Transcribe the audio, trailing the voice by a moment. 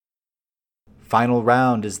Final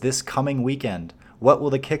round is this coming weekend. What will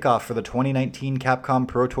the kickoff for the 2019 Capcom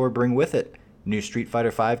Pro Tour bring with it? New Street Fighter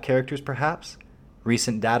V characters, perhaps?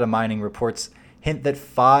 Recent data mining reports hint that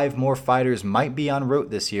 5 more fighters might be en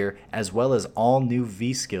route this year, as well as all new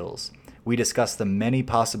V-skills. We discuss the many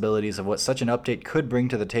possibilities of what such an update could bring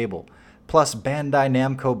to the table. Plus, Bandai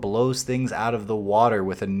Namco blows things out of the water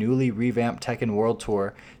with a newly revamped Tekken World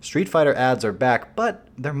Tour. Street Fighter ads are back, but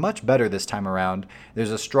they're much better this time around.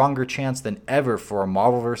 There's a stronger chance than ever for a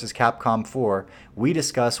Marvel vs. Capcom 4. We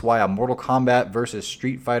discuss why a Mortal Kombat vs.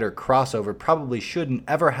 Street Fighter crossover probably shouldn't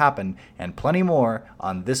ever happen, and plenty more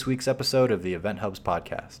on this week's episode of the Event Hubs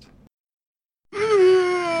podcast.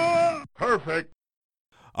 Perfect.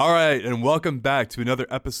 All right, and welcome back to another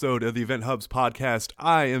episode of the Event Hubs podcast.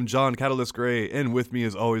 I am John Catalyst Gray, and with me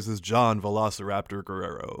as always is John Velociraptor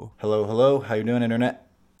Guerrero. Hello, hello. How you doing, Internet?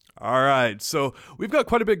 All right, so we've got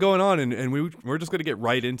quite a bit going on, and we're just going to get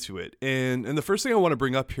right into it. And the first thing I want to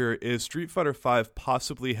bring up here is Street Fighter V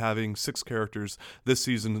possibly having 6 characters this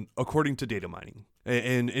season, according to data mining.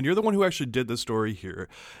 And you're the one who actually did the story here.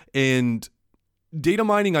 And data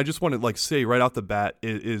mining, I just want to say right off the bat,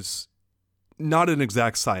 is not an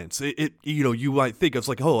exact science. You might think it's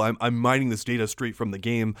like, oh, I'm mining this data straight from the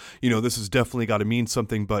game. This has definitely got to mean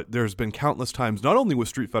something. But there's been countless times, not only with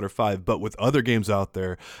Street Fighter V, but with other games out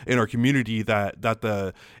there in our community that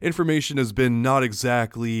the information has been not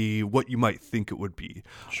exactly what you might think it would be.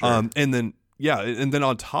 Sure. And then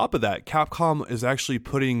on top of that, Capcom is actually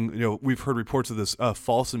putting, we've heard reports of this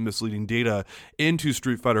false and misleading data into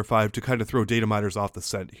Street Fighter V to kind of throw data miners off the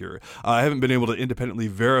scent here. I haven't been able to independently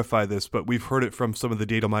verify this, but we've heard it from some of the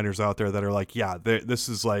data miners out there that are like, yeah, this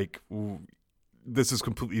is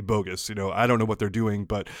completely bogus. I don't know what they're doing,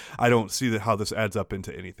 but I don't see how this adds up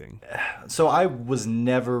into anything. So I was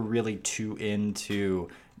never really too into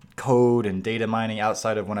code and data mining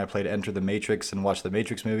outside of when I played Enter the Matrix and watched the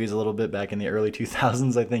Matrix movies a little bit back in the early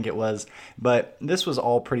 2000s, I think it was. But this was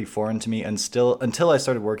all pretty foreign to me until I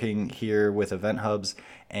started working here with Event Hubs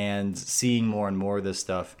and seeing more and more of this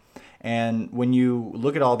stuff. And when you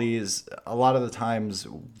look at all these, a lot of the times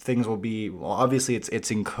things will be, well, obviously it's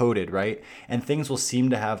encoded, right? And things will seem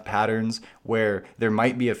to have patterns where there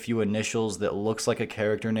might be a few initials that looks like a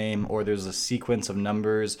character name, or there's a sequence of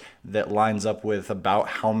numbers that lines up with about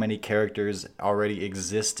how many characters already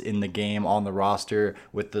exist in the game on the roster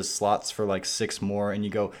with the slots for like 6 more. And you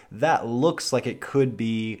go, that looks like it could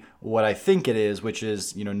be what I think it is, which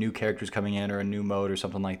is, new characters coming in or a new mode or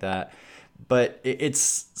something like that. But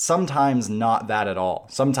it's sometimes not that at all.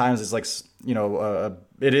 Sometimes it's like,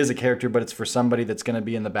 it is a character, but it's for somebody that's going to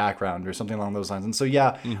be in the background or something along those lines. And so,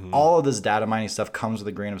 all of this data mining stuff comes with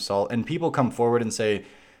a grain of salt. And people come forward and say,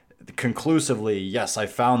 conclusively, yes, I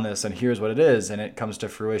found this and here's what it is, and it comes to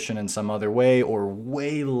fruition in some other way or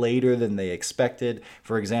way later than they expected.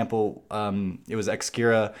 For example, it was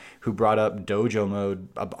Xkira who brought up dojo mode,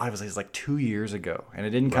 obviously it's like 2 years ago, and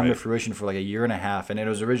it didn't come to fruition for like a year and a half, and it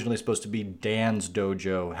was originally supposed to be Dan's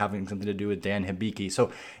dojo, having something to do with Dan Hibiki.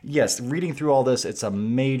 So yes, reading through all this, it's a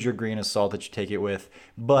major grain of salt that you take it with,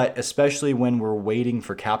 but especially when we're waiting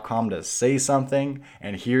for Capcom to say something,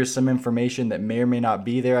 and here's some information that may or may not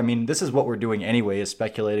be there. I mean, this is what we're doing anyway, is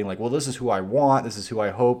speculating like, well, this is who I want, this is who I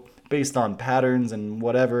hope, based on patterns and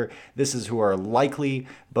whatever, this is who are likely,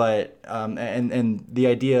 but and the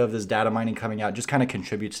idea of this data mining coming out just kind of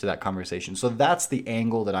contributes to that conversation. So that's the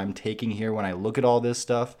angle that I'm taking here when I look at all this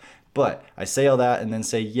stuff. But I say all that and then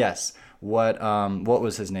say, yes, what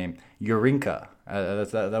was his name? Yurinka.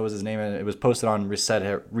 That was his name, and it was posted on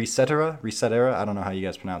Resetera. I don't know how you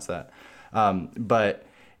guys pronounce that. But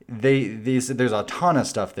there's a ton of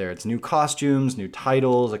stuff there. It's new costumes, new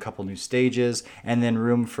titles, a couple new stages, and then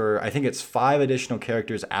room for, I think it's 5 additional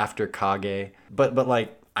characters after Kage. But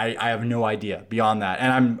like, I have no idea beyond that.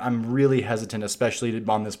 And I'm really hesitant, especially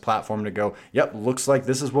on this platform, to go, yep, looks like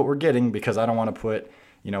this is what we're getting, because I don't want to put,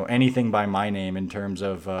 anything by my name in terms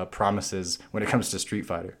of promises when it comes to Street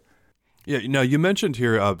Fighter. Yeah, now you mentioned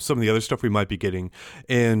here some of the other stuff we might be getting,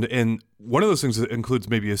 and one of those things includes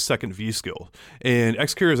maybe a second V skill. And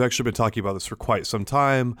Xkira has actually been talking about this for quite some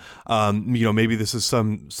time. Maybe this is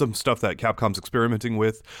some stuff that Capcom's experimenting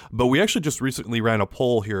with. But we actually just recently ran a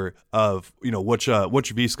poll here of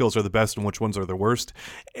which V skills are the best and which ones are the worst.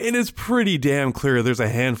 And it's pretty damn clear there's a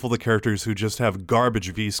handful of characters who just have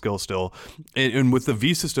garbage V skills still. And with the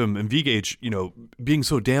V system and V gauge, being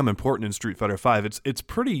so damn important in Street Fighter V, it's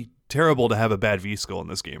pretty terrible to have a bad V skill in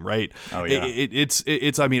this game, right? Oh, yeah.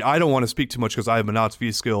 It's. I mean, I don't want to speak too much because I have Menat's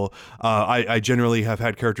V skill. I generally have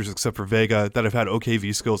had characters except for Vega that have had okay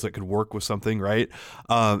V skills that could work with something, right?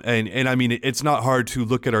 And I mean, it's not hard to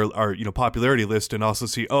look at our popularity list and also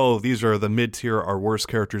see, oh, these are the mid tier, our worst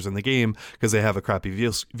characters in the game because they have a crappy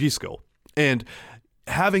V skill. And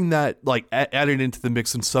having that like added into the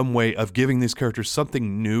mix in some way of giving these characters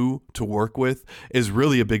something new to work with is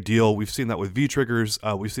really a big deal. We've seen that with V triggers.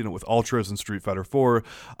 We've seen it with ultras in Street Fighter 4.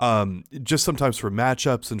 Just sometimes for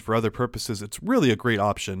matchups and for other purposes, it's really a great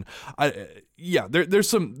option. There's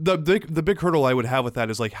some the big hurdle I would have with that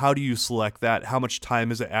is like, how do you select that? How much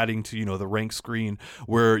time is it adding to the rank screen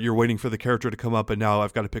where you're waiting for the character to come up and now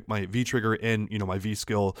I've got to pick my V trigger and my V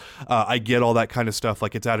skill. I get all that kind of stuff.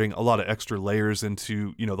 Like, it's adding a lot of extra layers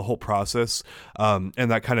into the whole process, and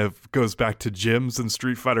that kind of goes back to gems in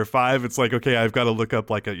Street Fighter 5. It's like, okay, I've got to look up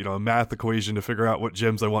like a math equation to figure out what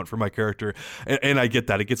gems I want for my character, and I get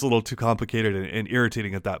that it gets a little too complicated and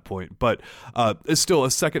irritating at that point. But it's still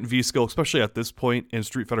a second V skill, especially at this point in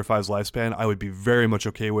Street Fighter 5's lifespan, I would be very much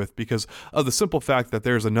okay with, because of the simple fact that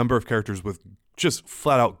there's a number of characters with just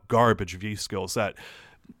flat out garbage V skills that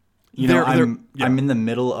I'm in the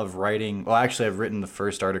middle of writing. Well, actually, I've written the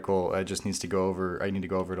first article. I need to go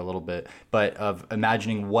over it a little bit, but of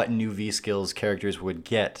imagining what new V skills characters would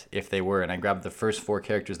get if they were. And I grabbed the first 4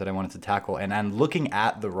 characters that I wanted to tackle. And I'm looking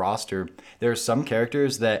at the roster. There are some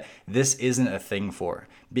characters that this isn't a thing for,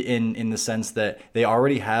 in the sense that they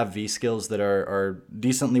already have V skills that are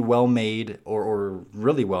decently well made or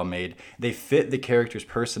really well made. They fit the character's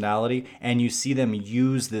personality, and you see them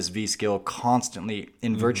use this V skill constantly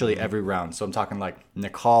in virtually every round. So I'm talking like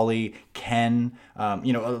Necalli, Ken.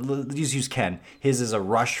 Just use Ken. His is a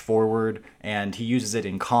rush forward, and he uses it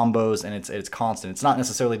in combos, and it's constant. It's not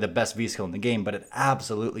necessarily the best V skill in the game, but it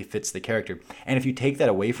absolutely fits the character. And if you take that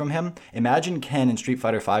away from him, imagine Ken in Street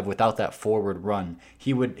Fighter V without that forward run.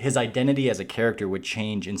 His identity as a character would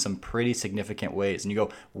change in some pretty significant ways. And you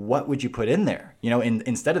go, what would you put in there?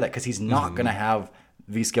 Instead of that, because he's not going to have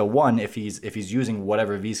V skill 1 if he's using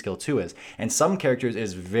whatever V skill 2 is. And some characters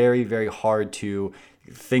is very, very hard to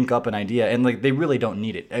think up an idea, and like they really don't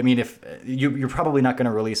need it. I mean, if you're probably not going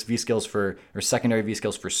to release V skills or secondary V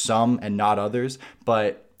skills for some and not others,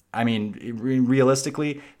 but I mean,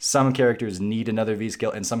 realistically, some characters need another V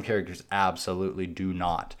skill and some characters absolutely do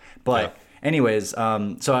not. But anyways,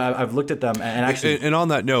 so I've looked at them and actually... And on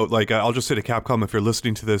that note, like, I'll just say to Capcom, if you're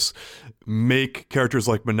listening to this, make characters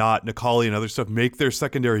like Menat, Necalli, and other stuff, make their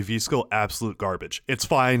secondary V skill absolute garbage. It's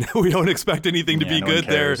fine. We don't expect anything to be good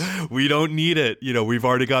there. We don't need it. We've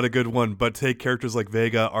already got a good one, but take characters like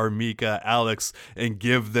Vega, Armika, Alex, and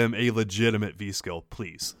give them a legitimate V skill,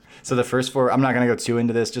 please. So the first 4, I'm not going to go too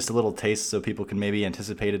into this, just a little taste so people can maybe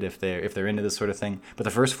anticipate it if they're into this sort of thing. But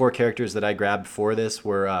the first 4 characters that I grabbed for this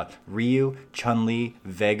were Ryu, Chun-Li,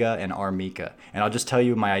 Vega, and Armika. And I'll just tell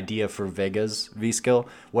you my idea for Vega's V skill.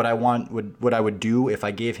 What I would do if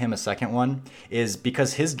I gave him a second one is,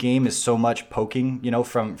 because his game is so much poking,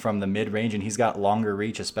 from the mid range, and he's got longer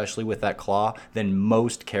reach, especially with that claw, than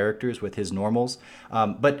most characters with his normals.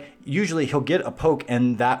 But usually he'll get a poke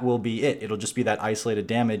and that will be it. It'll just be that isolated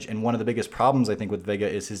damage. And one of the biggest problems I think with Vega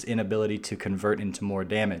is his inability to convert into more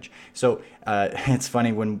damage. So it's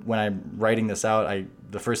funny when I'm writing this out,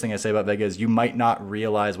 the first thing I say about Vega is you might not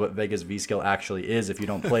realize what Vega's V skill actually is if you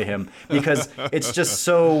don't play him, because it's just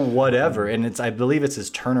so whatever. And I believe it's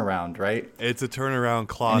his turnaround, right? It's a turnaround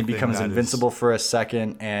claw. And he becomes invincible for a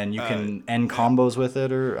second, and you can end combos with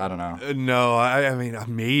it, or I don't know. No, I mean,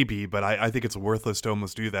 maybe, but I think it's worthless to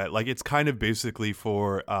almost do that. Like, it's kind of basically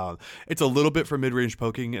for, it's a little bit for mid-range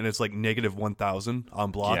poking, and it's like negative 1,000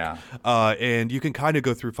 on block. Yeah. And you can kind of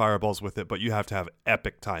go through fireballs with it, but you have to have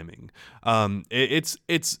epic timing.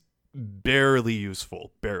 It's barely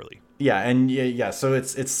useful, barely. Yeah, and so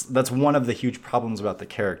that's one of the huge problems about the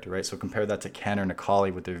character, right? So compare that to Ken or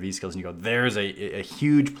Necalli with their V skills, and you go, there's a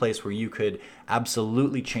huge place where you could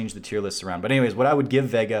absolutely change the tier lists around. But anyways, what I would give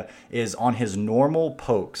Vega is on his normal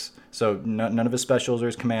pokes, so none of his specials or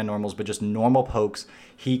his command normals, but just normal pokes,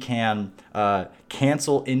 he can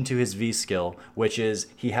cancel into his V skill, which is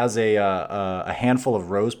he has a handful of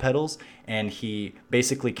rose petals, and he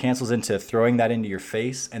basically cancels into throwing that into your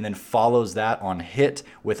face and then follows that on hit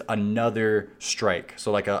with another strike,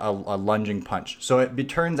 so like a lunging punch. So it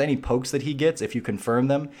turns any pokes that he gets, if you confirm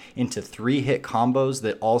them, into 3-hit combos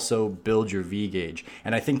that also build your V gauge.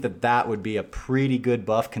 And I think that would be a pretty good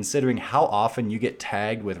buff, considering how often you get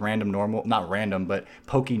tagged with not random, but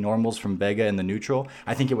pokey normals from Vega in the neutral.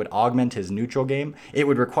 I think it would augment his neutral game. It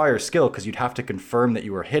would require skill because you'd have to confirm that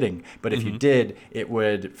you were hitting. But if you did, it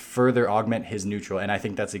would further augment his neutral. And I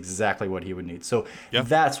think that's exactly what he would need. So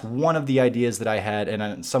that's one of the ideas that I had.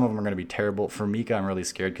 And some of them are going to be terrible. For Mika, I'm really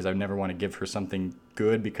scared because I never want to give her something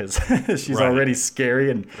good because she's already scary,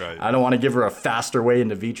 and I don't want to give her a faster way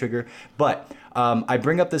into V-Trigger. But I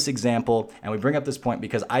bring up this example and we bring up this point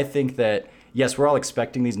because I think that, yes, we're all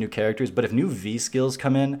expecting these new characters, but if new V skills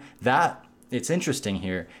come in, it's interesting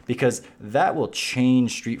here because that will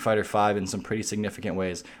change Street Fighter V in some pretty significant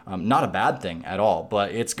ways. Not a bad thing at all,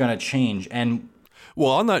 but it's going to change. And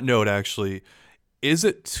well, on that note, actually, is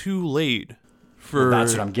it too late for... Well,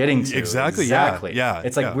 that's what I'm getting to. Exactly. Yeah.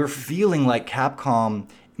 It's like we're feeling like Capcom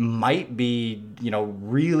might be,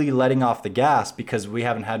 really letting off the gas because we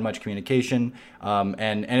haven't had much communication.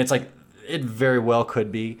 And it's like, it very well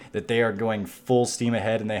could be that they are going full steam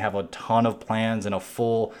ahead and they have a ton of plans and a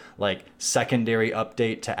full secondary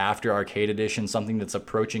update to After Arcade Edition, something that's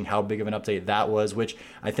approaching how big of an update that was, which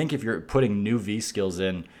I think if you're putting new V skills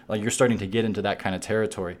in, you're starting to get into that kind of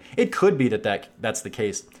territory. It could be that's the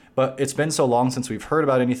case. But it's been so long since we've heard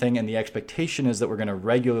about anything, and the expectation is that we're going to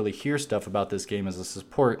regularly hear stuff about this game as a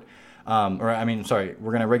support. We're going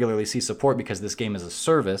to regularly see support because this game is a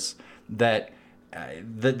service that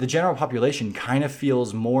the general population kind of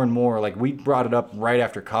feels more and more like. We brought it up right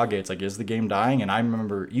after Kage. It's like, is the game dying? And I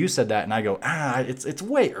remember you said that, and I go, it's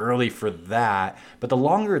way early for that. But the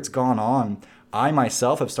longer it's gone on, I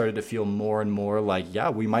myself have started to feel more and more like,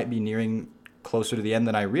 we might be nearing closer to the end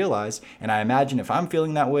than I realized. And I imagine if I'm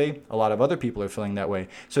feeling that way, a lot of other people are feeling that way.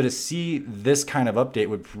 So to see this kind of update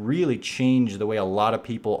would really change the way a lot of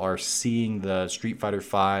people are seeing the Street Fighter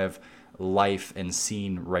V life and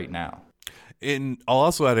scene right now. And I'll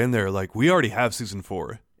also add in there, we already have Season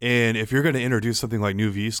 4. And if you're going to introduce something like new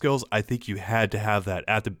V skills, I think you had to have that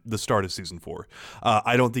at the start of Season 4.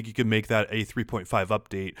 I don't think you can make that a 3.5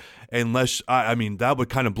 update unless, that would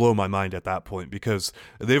kind of blow my mind at that point because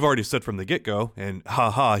they've already said from the get-go, and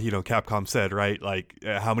Capcom said, right,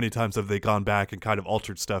 how many times have they gone back and kind of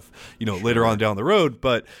altered stuff, later on down the road.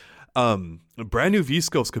 But brand new V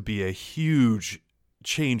skills could be a huge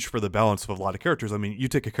change for the balance of a lot of characters. I mean, you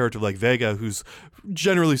take a character like Vega, who's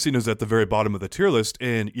generally seen as at the very bottom of the tier list,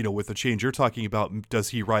 and with the change you're talking about, does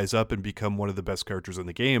he rise up and become one of the best characters in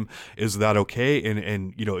the game? Is that okay?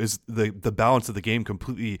 And is the balance of the game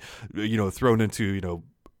completely thrown into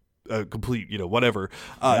a complete whatever?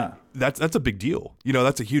 That's a big deal.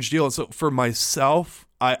 That's a huge deal. And so for myself,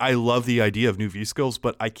 I love the idea of new V skills,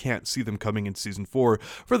 but I can't see them coming in Season 4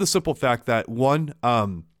 for the simple fact that one,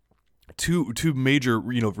 two major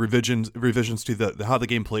revisions to the how the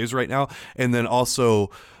game plays right now, and then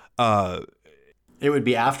also it would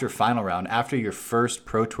be after Final Round, after your first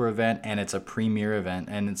Pro Tour event, and it's a premier event,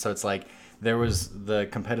 and so it's like there was the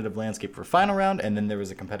competitive landscape for Final Round, and then there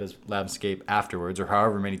was a competitive landscape afterwards, or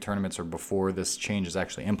however many tournaments are before this change is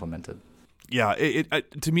actually implemented. Yeah,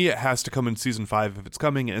 it to me it has to come in Season 5 if it's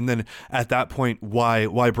coming, and then at that point,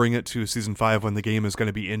 why bring it to Season 5 when the game is going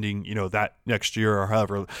to be ending, that next year or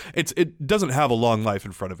however? It doesn't have a long life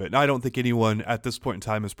in front of it, and I don't think anyone at this point in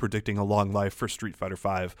time is predicting a long life for Street Fighter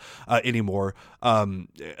V anymore.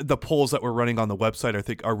 The polls that we're running on the website, I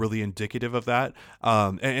think, are really indicative of that.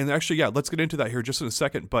 And actually, let's get into that here just in a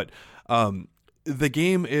second, but. The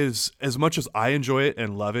game is, as much as I enjoy it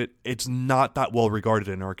and love it, it's not that well regarded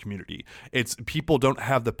in our community. People don't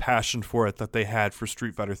have the passion for it that they had for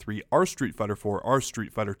Street Fighter 3, or Street Fighter 4, or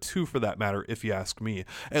Street Fighter 2 for that matter, if you ask me.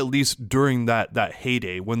 At least during that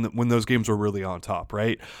heyday when those games were really on top,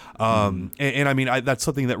 right? That's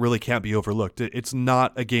something that really can't be overlooked. It's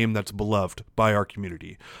not a game that's beloved by our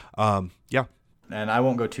community. And I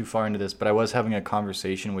won't go too far into this, but I was having a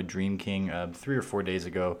conversation with Dream King 3 or 4 days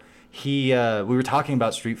ago. We were talking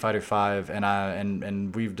about Street Fighter V,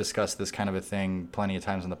 and we've discussed this kind of a thing plenty of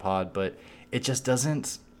times on the pod, but it just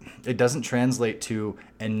doesn't translate to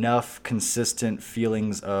enough consistent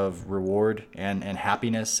feelings of reward and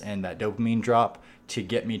happiness and that dopamine drop to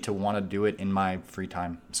get me to want to do it in my free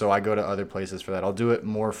time. So I go to other places for that. I'll do it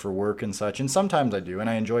more for work and such, and sometimes I do, and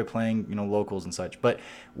I enjoy playing, locals and such. But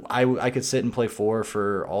I could sit and play 4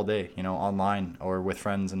 for all day, online or with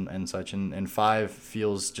friends and such. And 5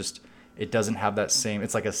 feels just, it doesn't have that same,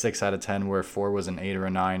 it's like a 6 out of 10 where 4 was an 8 or a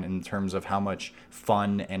 9 in terms of how much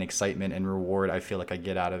fun and excitement and reward I feel like I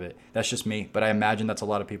get out of it. That's just me, but I imagine that's a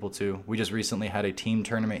lot of people too. We just recently had a team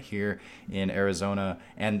tournament here in Arizona,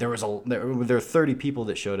 and there were 30 people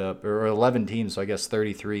that showed up, or 11 teams, so I guess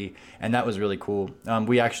 33, and that was really cool.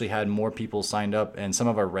 We actually had more people signed up, and some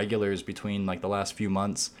of our regulars between the last few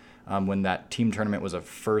months when that team tournament was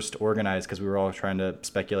first organized, because we were all trying to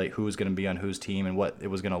speculate who was going to be on whose team and what it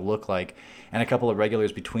was going to look like. And a couple of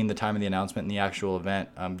regulars between the time of the announcement and the actual event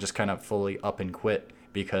just kind of fully up and quit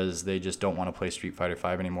because they just don't want to play Street Fighter V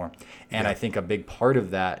anymore. And I think a big part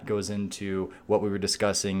of that goes into what we were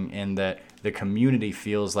discussing, in that the community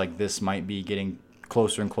feels like this might be getting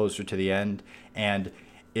closer and closer to the end. And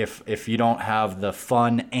if you don't have the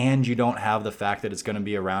fun and you don't have the fact that it's going to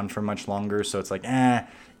be around for much longer, so it's like,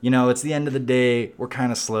 it's the end of the day, we're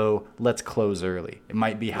kind of slow, let's close early. It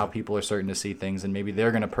might be how people are starting to see things, and maybe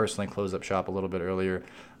they're going to personally close up shop a little bit earlier.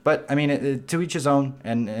 But I mean, to each his own,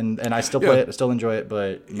 and I still play it, I still enjoy it,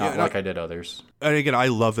 but not like I did others. And again, I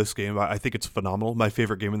love this game. I think it's phenomenal. My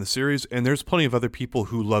favorite game in the series. And there's plenty of other people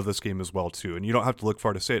who love this game as well, too. And you don't have to look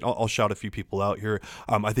far to say it. I'll shout a few people out here.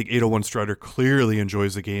 I think 801 Strider clearly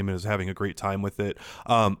enjoys the game and is having a great time with it.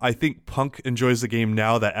 I think Punk enjoys the game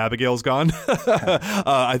now that Abigail's gone.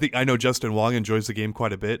 I know Justin Wong enjoys the game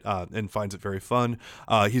quite a bit and finds it very fun.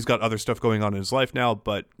 He's got other stuff going on in his life now.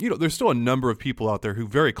 But, there's still a number of people out there who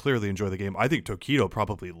very clearly enjoy the game. I think Tokido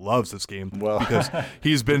probably loves this game because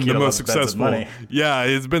he's been the most successful. Yeah,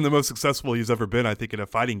 it's been the most successful he's ever been, I think, in a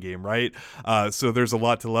fighting game, right? So there's a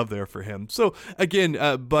lot to love there for him. So again,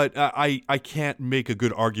 but I can't make a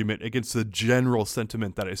good argument against the general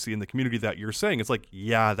sentiment that I see in the community that you're saying. It's like,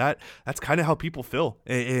 that's kind of how people feel,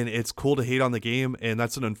 and it's cool to hate on the game, and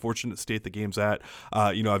that's an unfortunate state the game's at.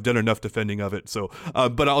 I've done enough defending of it. So,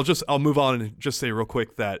 but I'll move on and just say real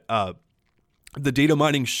quick that. The data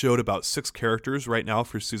mining showed about 6 characters right now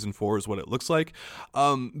for Season 4 is what it looks like.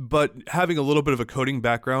 But having a little bit of a coding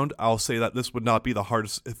background, I'll say that this would not be the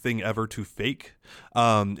hardest thing ever to fake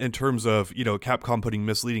in terms of, Capcom putting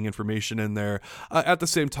misleading information in there. At the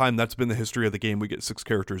same time, that's been the history of the game. We get 6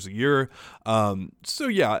 characters a year.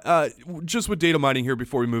 Just with data mining here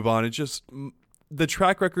before we move on, it's just... The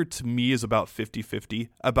track record to me is about 50-50.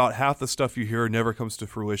 About half the stuff you hear never comes to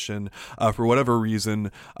fruition for whatever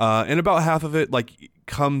reason. And about half of it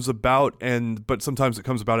comes about, but sometimes it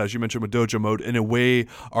comes about, as you mentioned with Dojo Mode, in a way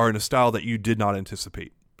or in a style that you did not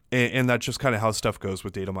anticipate. And that's just kind of how stuff goes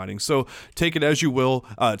with data mining. So take it as you will.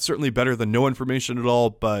 It's certainly better than no information at all.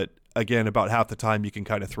 But again, about half the time you can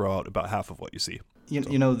kind of throw out about half of what you see.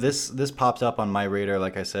 This popped up on my radar,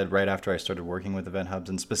 like I said, right after I started working with Event Hubs,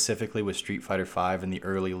 and specifically with Street Fighter V and the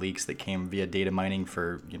early leaks that came via data mining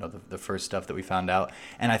for, the first stuff that we found out.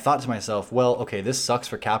 And I thought to myself, well, okay, this sucks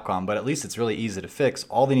for Capcom, but at least it's really easy to fix.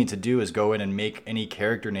 All they need to do is go in and make any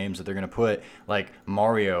character names that they're going to put, like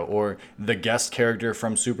Mario, or the guest character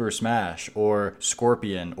from Super Smash, or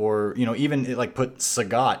Scorpion, or, even put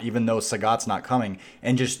Sagat, even though Sagat's not coming,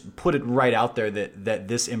 and just put it right out there that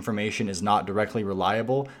this information is not directly reliable.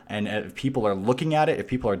 And if people are looking at it, if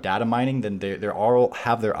people are data mining, then they all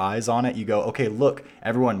have their eyes on it. You go, okay, look,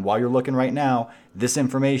 everyone, while you're looking right now, this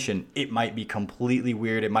information, it might be completely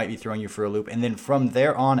weird. It might be throwing you for a loop. And then from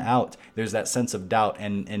there on out, there's that sense of doubt,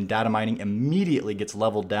 and data mining immediately gets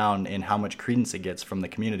leveled down in how much credence it gets from the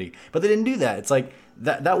community. But they didn't do that. It's like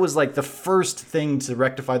that was like the first thing to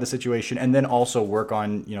rectify the situation, and then also work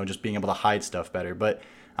on, just being able to hide stuff better. But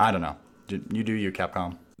I don't know. You do you,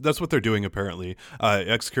 Capcom. That's what they're doing, apparently.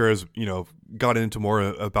 Xcure has, got into more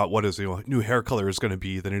about what his new hair color is going to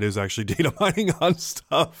be than it is actually data mining on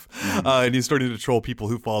stuff. And he's starting to troll people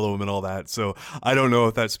who follow him and all that. So I don't know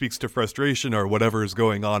if that speaks to frustration or whatever is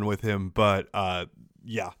going on with him, but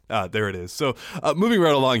there it is. So moving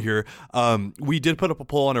right along here, we did put up a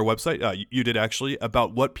poll on our website. You did actually,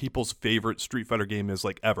 about what people's favorite Street Fighter game is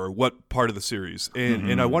ever, what part of the series.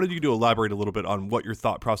 And I wanted you to elaborate a little bit on what your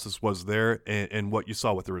thought process was there and what you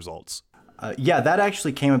saw with the results. That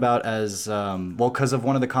actually came about as, because of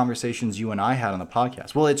one of the conversations you and I had on the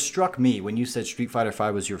podcast. Well, it struck me when you said Street Fighter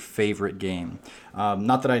V was your favorite game.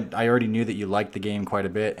 Not that I already knew that you liked the game quite a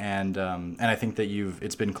bit, and I think that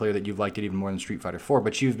it's been clear that you've liked it even more than Street Fighter 4,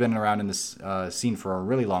 but you've been around in this scene for a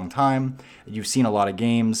really long time. You've seen a lot of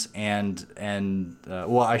games, and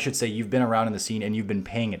I should say you've been around in the scene and you've been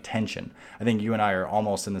paying attention. I think you and I are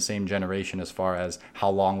almost in the same generation as far as how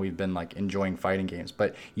long we've been enjoying fighting games,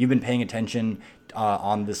 but you've been paying attention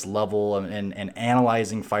on this level and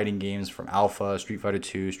analyzing fighting games from Alpha, Street Fighter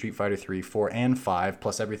 2, Street Fighter 3, 4, and 5,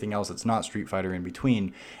 plus everything else that's not Street Fighter in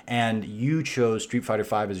between. And you chose Street Fighter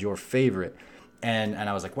 5 as your favorite. And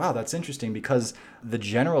I was like, wow, that's interesting, because the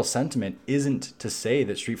general sentiment isn't to say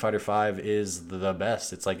that Street Fighter 5 is the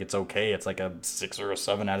best. It's like, it's okay. It's like a 6 or a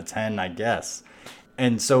 7 out of 10, I guess.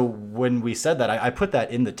 And so when we said that, I put that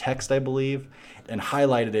in the text, I believe, and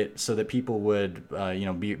highlighted it so that people would,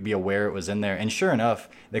 be aware it was in there. And sure enough,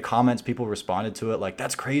 the comments, people responded to it like,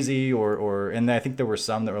 that's crazy. And I think there were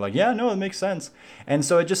some that were like, yeah, no, it makes sense. And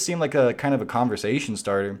so it just seemed like a kind of a conversation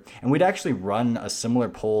starter. And we'd actually run a similar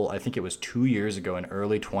poll, I think it was 2 years ago in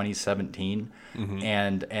early 2017.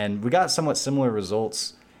 And we got somewhat similar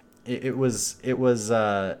results. It was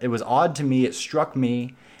odd to me. It struck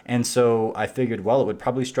me. And so I figured, well, it would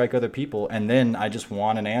probably strike other people. And then I just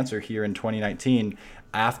want an answer here in 2019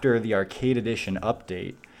 after the Arcade Edition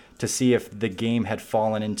update to see if the game had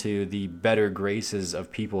fallen into the better graces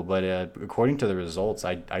of people. But according to the results,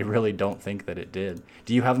 I really don't think that it did.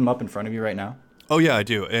 Do you have them up in front of you right now? Oh, yeah, I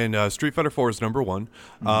do. And Street Fighter 4 is number one.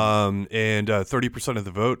 And 30% of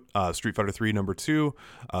the vote, Street Fighter 3 number two.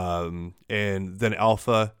 And then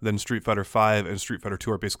Alpha, then Street Fighter 5, and Street Fighter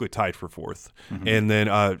 2 are basically tied for fourth. And then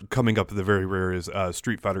coming up the very rare is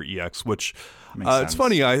Street Fighter EX, which it's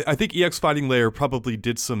funny. I think EX Fighting Layer probably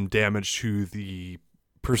did some damage to the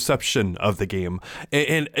perception of the game,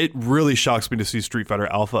 and it really shocks me to see Street Fighter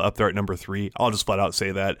Alpha up there at number 3. I'll just flat out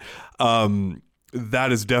say that.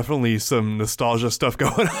 That is definitely some nostalgia stuff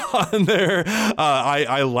going on there.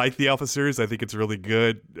 I like the Alpha series. I think it's really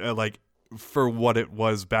good, for what it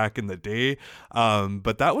was back in the day.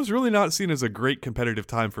 But that was really not seen as a great competitive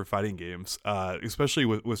time for fighting games, especially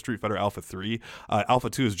with Street Fighter Alpha 3. Alpha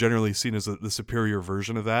 2 is generally seen as the superior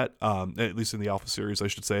version of that, at least in the Alpha series, I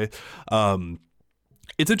should say.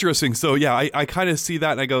 It's interesting. So yeah, I kind of see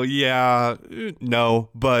that and I go, yeah, no,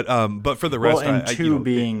 but for the rest, well, and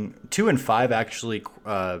two and 5 actually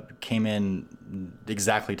came in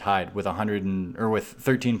exactly tied with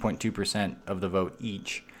 13.2% of the vote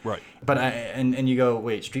each. Right. But and you go,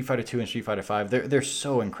 wait, Street Fighter 2 and Street Fighter 5, they're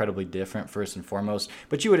so incredibly different first and foremost.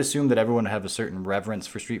 But you would assume that everyone would have a certain reverence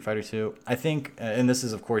for Street Fighter 2. I think, and this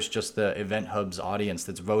is of course just the Event Hub's audience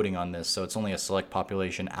that's voting on this, so it's only a select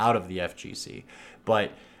population out of the FGC.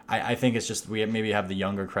 But I think it's just we maybe have the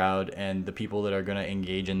younger crowd, and the people that are going to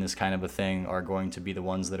engage in this kind of a thing are going to be the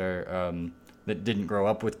ones that are that didn't grow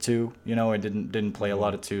up with 2, and didn't play a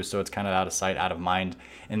lot of 2, so it's kind of out of sight, out of mind.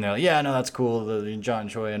 And they're like, yeah, no, that's cool. The John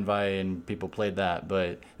Choi and Vi and people played that,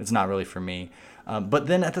 but it's not really for me. But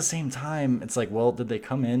then at the same time, it's like, well, did they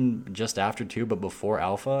come in just after 2, but before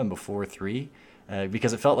Alpha and before 3?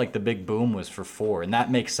 Because it felt like the big boom was for 4, and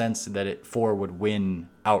that makes sense that 4 would win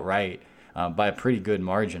outright. By a pretty good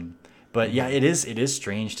margin. But yeah, it is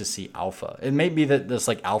strange to see Alpha. It may be that this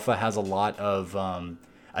Alpha has a lot of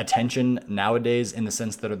attention nowadays in the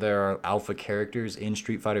sense that there are Alpha characters in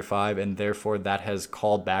Street Fighter 5, and therefore that has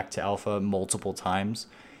called back to Alpha multiple times.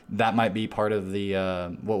 That might be part of the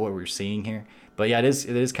what we're seeing here. But yeah, it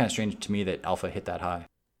is kind of strange to me that Alpha hit that high.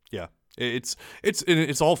 Yeah, it's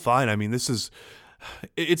all fine. I mean,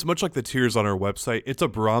 it's much like the tiers on our website. It's a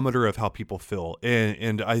barometer of how people feel.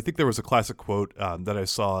 And I think there was a classic quote that I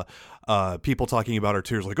saw, people talking about our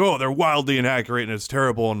tiers like, oh, they're wildly inaccurate and it's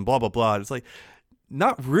terrible and blah, blah, blah. It's like,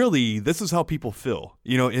 not really. This is how people feel,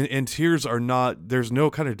 and tiers are not, there's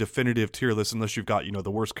no kind of definitive tier list unless you've got,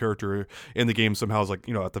 the worst character in the game somehow is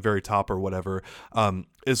at the very top or whatever.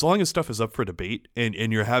 As long as stuff is up for debate and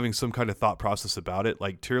you're having some kind of thought process about it,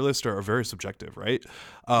 tier lists are very subjective, right?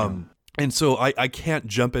 And so I can't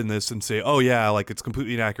jump in this and say, oh yeah, it's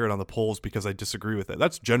completely inaccurate on the polls because I disagree with it.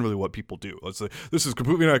 That's generally what people do. It's like, this is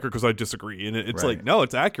completely inaccurate because I disagree. And it's right. No,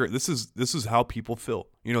 it's accurate. This is how people feel.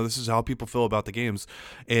 This is how people feel about the games.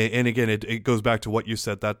 And again, it goes back to what you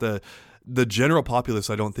said, that the general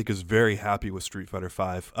populace, I don't think, is very happy with Street Fighter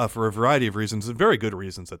V for a variety of reasons, and very good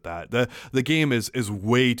reasons at that. The game is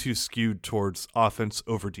way too skewed towards offense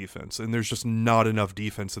over defense, and there's just not enough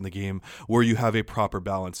defense in the game where you have a proper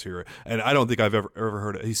balance here. And I don't think I've ever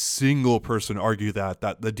heard a single person argue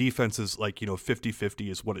that the defense is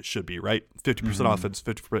 50-50 is what it should be, right? 50% offense,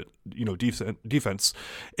 50% defense.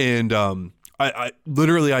 And I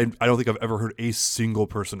literally don't think I've ever heard a single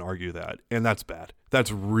person argue that, and that's bad. That's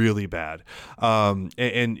really bad.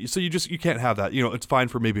 And so you can't have that. It's fine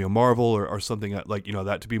for maybe a Marvel or something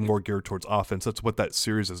that to be more geared towards offense. That's what that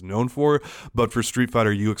series is known for. But for Street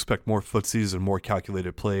Fighter, you expect more footsies and more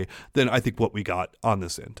calculated play than I think what we got on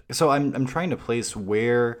this end. So I'm trying to place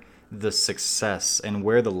where the success and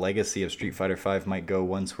where the legacy of Street Fighter V might go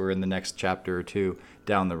once we're in the next chapter or two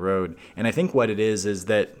down the road. And I think what it is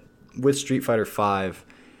that with Street Fighter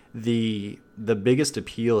V, the biggest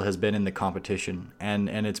appeal has been in the competition, and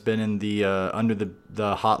it's been in the under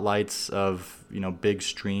the hot lights of big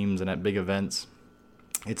streams and at big events.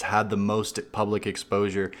 It's had the most public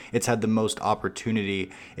exposure. It's had the most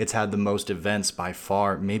opportunity. It's had the most events by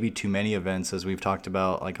far, maybe too many events, as we've talked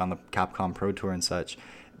about, like on the Capcom Pro Tour and such.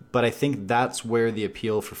 But I think that's where the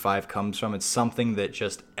appeal for 5 comes from. It's something that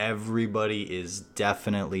just everybody is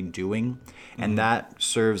definitely doing. And that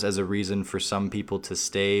serves as a reason for some people to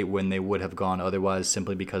stay when they would have gone otherwise,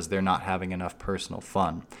 simply because they're not having enough personal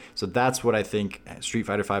fun. So that's what I think Street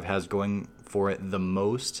Fighter V has going for it the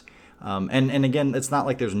most. And again, it's not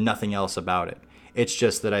like there's nothing else about it. It's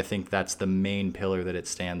just that I think that's the main pillar that it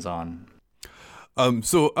stands on.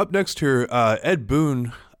 So up next here, Ed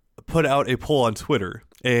Boon put out a poll on Twitter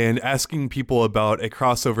and asking people about a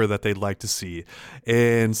crossover that they'd like to see.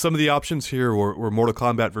 And some of the options here were Mortal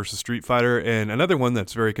Kombat versus Street Fighter, and another one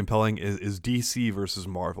that's very compelling is DC versus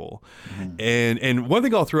Marvel. And one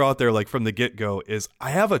thing I'll throw out there, like from the get-go, is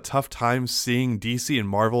I have a tough time seeing DC and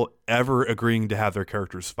Marvel ever agreeing to have their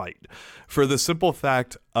characters fight, for the simple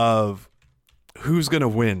fact of who's gonna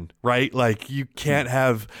win, right? Like, you can't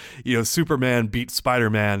have, Superman beat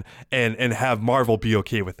Spider-Man and have Marvel be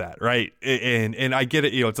okay with that, right? And I get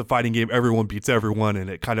it, it's a fighting game, everyone beats everyone, and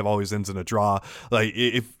it kind of always ends in a draw. Like,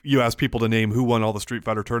 if you ask people to name who won all the Street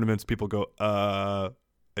Fighter tournaments, people go,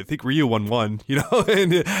 I think Ryu won one,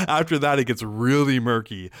 and after that it gets really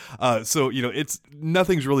murky. So it's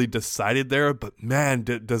nothing's really decided there, but man,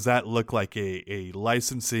 does that look like a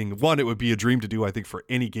licensing one? It would be a dream to do, I think, for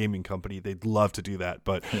any gaming company. They'd love to do that,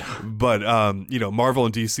 but Marvel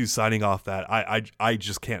and DC signing off that, I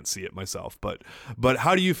just can't see it myself. But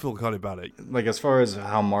how do you feel about it? Like, as far as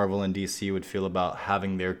how Marvel and DC would feel about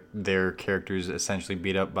having their characters essentially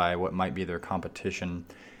beat up by what might be their competition,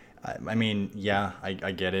 I mean, yeah,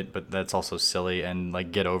 I get it, but that's also silly, and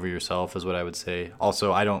like, get over yourself is what I would say.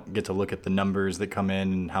 Also, I don't get to look at the numbers that come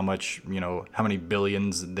in and how much, how many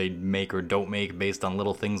billions they make or don't make based on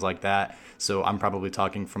little things like that. So I'm probably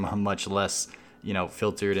talking from a much less,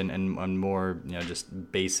 filtered and more,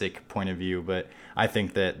 just basic point of view. But I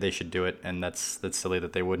think that they should do it, and that's silly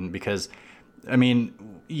that they wouldn't, because I mean,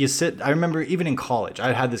 I remember even in college,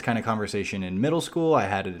 I had this kind of conversation in middle school, I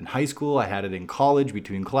had it in high school, I had it in college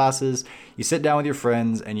between classes. You sit down with your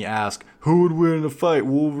friends and you ask, who would win in a fight,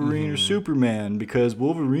 Wolverine or Superman? Because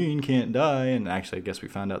Wolverine can't die. And actually, I guess we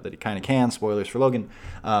found out that he kind of can. Spoilers for Logan.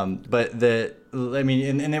 And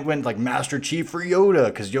it went like Master Chief for Yoda,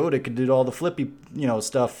 because Yoda could do all the flippy,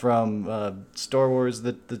 stuff from Star Wars,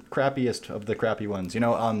 the crappiest of the crappy ones,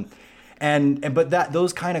 But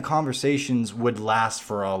those kind of conversations would last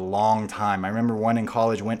for a long time. I remember one in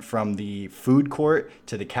college went from the food court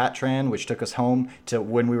to the Catran, which took us home, to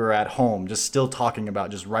when we were at home, just still talking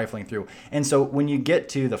about, just rifling through. And so when you get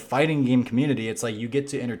to the fighting game community, it's like you get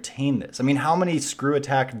to entertain this. I mean, how many Screw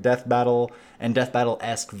Attack, Death Battle, and Death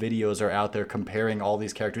Battle-esque videos are out there comparing all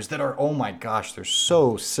these characters that are, oh my gosh, they're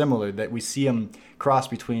so similar that we see them cross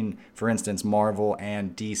between, for instance, Marvel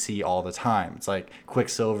and DC all the time. It's like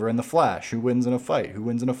Quicksilver and the Flash, who wins in a fight, who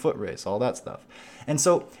wins in a foot race, all that stuff. And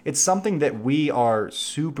so it's something that we are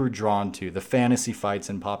super drawn to, the fantasy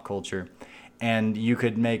fights in pop culture. And you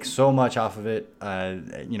could make so much off of it,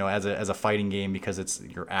 as a fighting game, because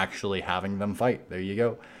you're actually having them fight. There you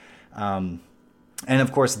go. And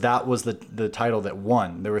of course, that was the title that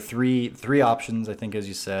won. There were three options, I think, as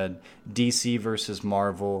you said: DC versus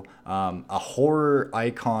Marvel, a horror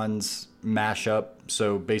icons mashup.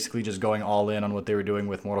 So basically, just going all in on what they were doing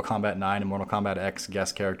with Mortal Kombat 9 and Mortal Kombat X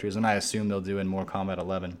guest characters, and I assume they'll do in Mortal Kombat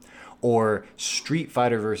 11, or Street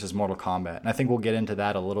Fighter versus Mortal Kombat. And I think we'll get into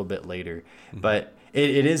that a little bit later, but.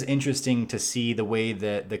 It is interesting to see the way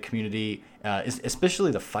that the community,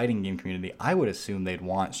 especially the fighting game community, I would assume they'd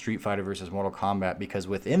want Street Fighter versus Mortal Kombat, because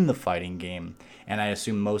within the fighting game, and I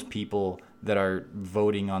assume most people that are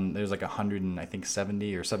voting on, there's like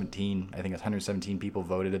 170 or 17, I think it's 117 people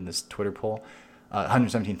voted in this Twitter poll,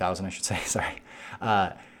 117,000 I should say, sorry.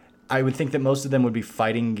 I would think that most of them would be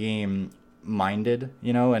fighting game minded,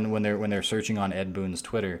 and when they're searching on Ed Boon's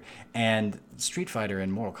Twitter. And Street Fighter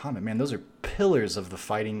and Mortal Kombat, man, those are pillars of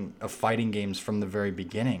fighting games from the very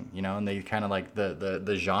beginning, and they kind of like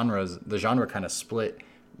the genre kind of split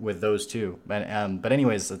with those two. But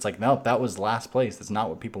anyways, it's like, no, that was last place. That's not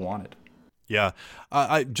what people wanted. Yeah,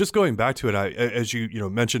 I just going back to it, as you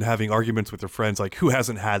mentioned, having arguments with your friends, like, who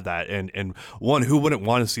hasn't had that, and one, who wouldn't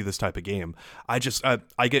want to see this type of game? I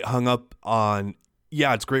get hung up on.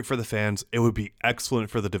 Yeah, it's great for the fans. It would be excellent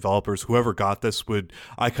for the developers. Whoever got this would,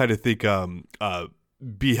 I kind of think,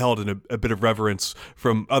 be held in a bit of reverence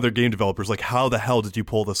from other game developers. Like, how the hell did you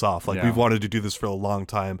pull this off? Like, we've wanted to do this for a long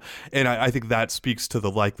time. And I think that speaks to the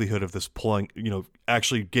likelihood of this pulling,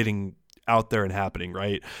 actually getting out there and happening,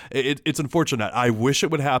 right? It's unfortunate. I wish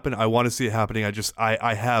it would happen. I want to see it happening.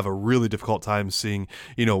 I have a really difficult time seeing,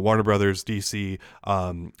 Warner Brothers, DC,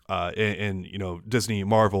 and Disney,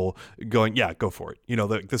 Marvel going, yeah, go for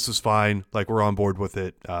it. This is fine. Like, we're on board with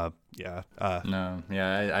it. No,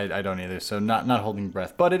 yeah, I don't either. So not holding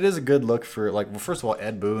breath, but it is a good look for, like, well, first of all,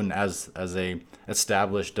 Ed Boon as a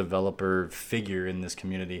established developer figure in this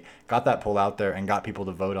community got that poll out there and got people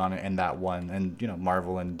to vote on it, and that won. And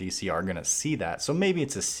Marvel and DC are gonna see that, so maybe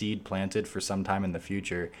it's a seed planted for some time in the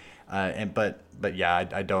future. But yeah,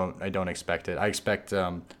 I don't expect it. I expect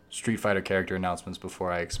Street Fighter character announcements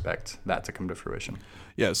before I expect that to come to fruition.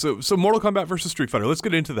 Yeah. So Mortal Kombat versus Street Fighter. Let's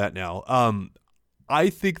get into that now. I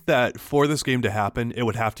think that for this game to happen, it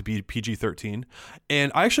would have to be PG-13. And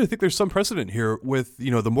I actually think there's some precedent here with,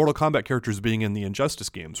 the Mortal Kombat characters being in the Injustice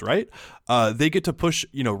games, right? They get to push,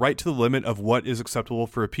 right to the limit of what is acceptable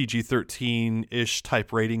for a PG-13-ish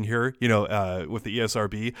type rating here, with the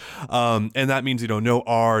ESRB. And that means, no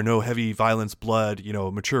R, no heavy violence, blood,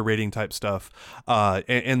 mature rating type stuff.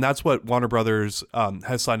 And that's what Warner Brothers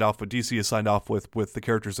has signed off with, DC has signed off with the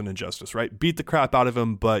characters in Injustice, right? Beat the crap out of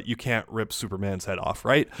him, but you can't rip Superman's head off,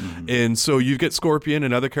 right? Mm-hmm. And so you get Scorpion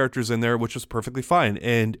and other characters in there, which is perfectly fine.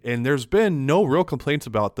 And there's been no real complaints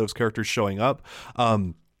about those characters showing up.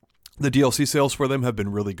 The DLC sales for them have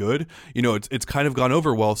been really good. It's kind of gone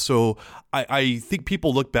over well. So I think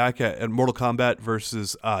people look back at Mortal Kombat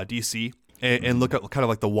versus DC and look at kind of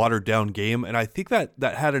like the watered down game. And I think that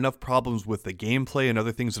had enough problems with the gameplay and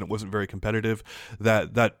other things, and it wasn't very competitive,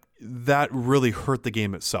 that really hurt the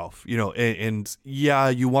game itself, and yeah,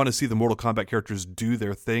 you want to see the Mortal Kombat characters do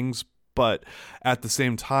their things, but at the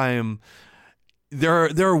same time,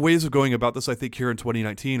 there are ways of going about this, I think, here in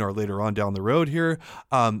 2019 or later on down the road here,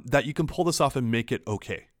 that you can pull this off and make it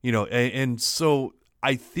okay, and so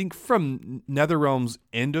I think from NetherRealm's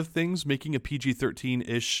end of things, making a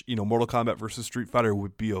PG-13-ish, Mortal Kombat versus Street Fighter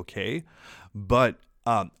would be okay, but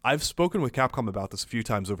I've spoken with Capcom about this a few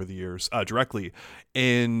times over the years, directly,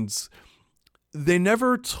 and they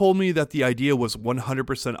never told me that the idea was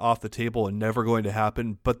 100% off the table and never going to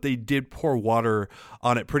happen, but they did pour water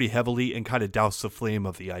on it pretty heavily and kind of douse the flame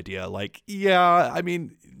of the idea. Like, yeah, I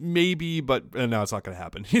mean, maybe, but no, it's not going to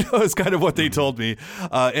happen. It's kind of what they told me.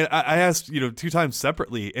 And I asked, 2 times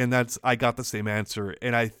separately, and I got the same answer.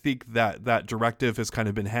 And I think that directive has kind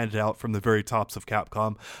of been handed out from the very tops of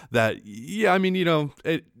Capcom that, yeah, I mean,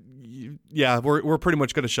 we're pretty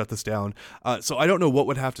much going to shut this down. So I don't know what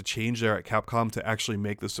would have to change there at Capcom to actually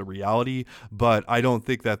make this a reality, but I don't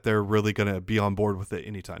think that they're really going to be on board with it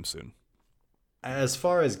anytime soon. As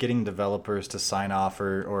far as getting developers to sign off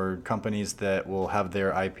or companies that will have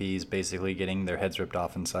their IPs basically getting their heads ripped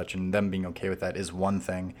off and such, and them being okay with that is one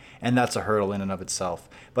thing, and that's a hurdle in and of itself.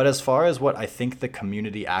 But as far as what I think the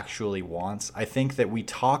community actually wants, I think that we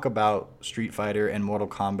talk about Street Fighter and Mortal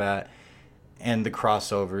Kombat and the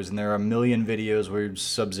crossovers, and there are a million videos where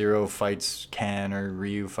Sub-Zero fights Ken or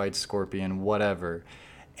Ryu fights Scorpion, whatever.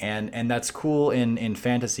 And that's cool in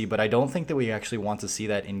fantasy, but I don't think that we actually want to see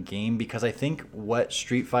that in game, because I think what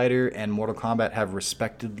Street Fighter and Mortal Kombat have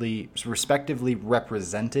respectively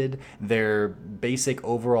represented, their basic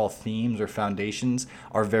overall themes or foundations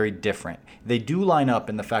are very different. They do line up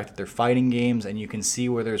in the fact that they're fighting games, and you can see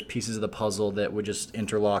where there's pieces of the puzzle that would just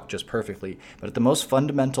interlock just perfectly. But at the most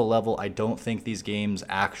fundamental level, I don't think these games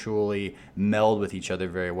actually meld with each other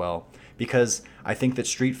very well, because I think that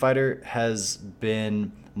Street Fighter has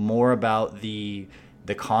been more about the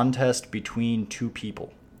contest between two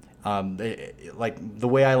people. Like the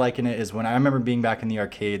way I liken it is, when I remember being back in the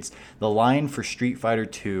arcades, the line for Street Fighter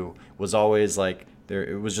 2 was always like,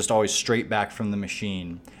 it was just always straight back from the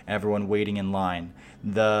machine, everyone waiting in line.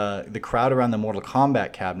 The crowd around the Mortal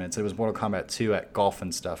Kombat cabinets, it was Mortal Kombat 2 at golf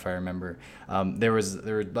and stuff, I remember. There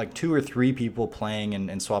were like 2 or 3 people playing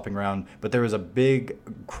and swapping around, but there was a big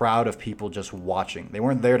crowd of people just watching. They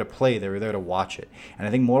weren't there to play, they were there to watch it. And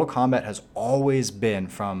I think Mortal Kombat has always been,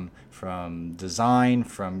 from design,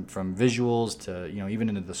 from visuals to, even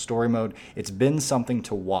into the story mode, it's been something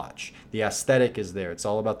to watch. The aesthetic is there. It's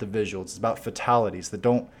all about the visuals. It's about fatalities that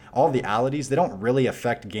don't really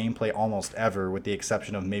affect gameplay almost ever, with the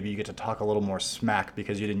exception of maybe you get to talk a little more smack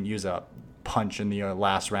because you didn't use a punch in the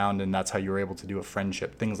last round and that's how you were able to do a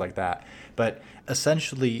friendship, things like that. But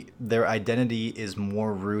essentially, their identity is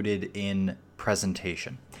more rooted in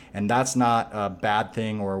presentation. And that's not a bad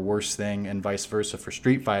thing or a worse thing, and vice versa for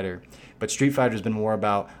Street Fighter. But Street Fighter's been more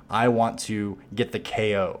about, I want to get the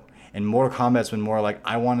KO. And Mortal Kombat's been more like,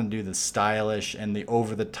 I want to do the stylish and the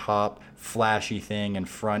over-the-top, flashy thing in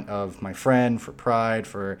front of my friend, for pride,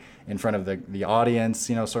 in front of the audience,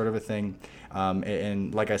 sort of a thing.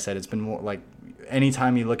 And like I said, it's been more like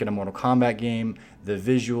anytime you look at a Mortal Kombat game, the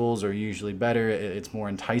visuals are usually better. It's more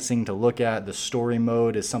enticing to look at. The story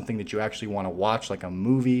mode is something that you actually want to watch, like a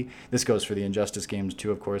movie. This goes for the Injustice games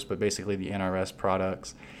too, of course, but basically the NRS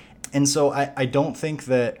products. And so I don't think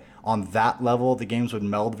that on that level the games would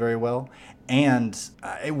meld very well. And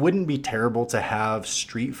it wouldn't be terrible to have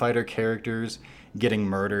Street Fighter characters getting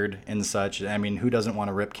murdered and such. I mean, who doesn't want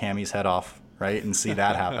to rip Cammy's head off, right, and see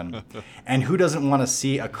that happen? And who doesn't want to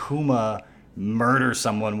see Akuma murder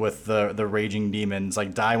someone with the raging demons,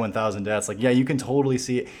 like die 1,000 deaths? Like, yeah, you can totally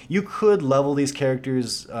see it. You could level these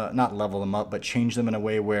characters, not level them up, but change them in a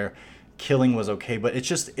way where killing was okay, but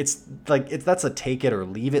that's a take it or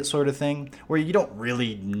leave it sort of thing, where you don't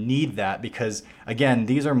really need that, because again,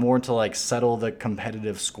 these are more to like settle the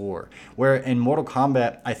competitive score. Where in Mortal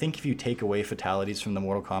Kombat, I think if you take away fatalities from the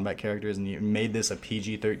Mortal Kombat characters and you made this a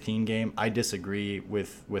PG-13 game, I disagree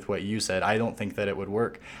with what you said. I don't think that it would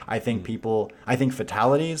work. I think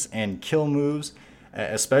fatalities and kill moves,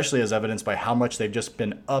 especially as evidenced by how much they've just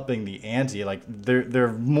been upping the ante, like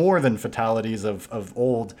they're more than fatalities of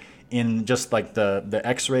old, in just like the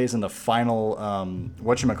X-rays and the final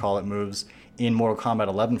whatchamacallit moves in Mortal Kombat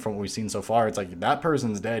 11 from what we've seen so far. It's like that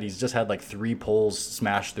person's dead. He's just had like 3 poles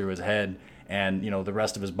smashed through his head and, the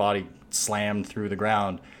rest of his body slammed through the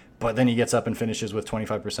ground. But then he gets up and finishes with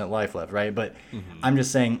 25% life left, right? But I'm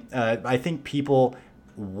just saying, I think people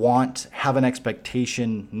have an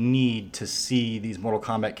expectation, need to see these Mortal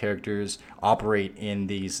Kombat characters operate in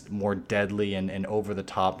these more deadly and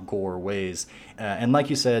over-the-top gore ways. And like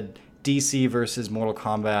you said, DC versus Mortal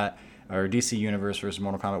Kombat, or DC Universe versus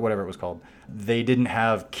Mortal Kombat, whatever it was called, they didn't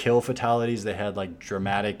have kill fatalities. They had like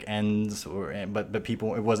dramatic ends, but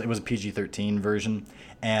people, it was a PG-13 version.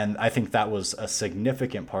 And I think that was a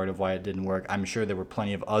significant part of why it didn't work. I'm sure there were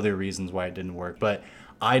plenty of other reasons why it didn't work, but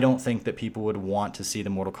I don't think that people would want to see the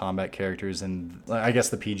Mortal Kombat characters in, I guess,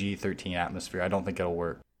 the PG-13 atmosphere. I don't think it'll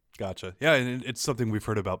work. Gotcha. Yeah, and it's something we've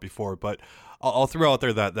heard about before, but I'll throw out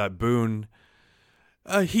there that Boone,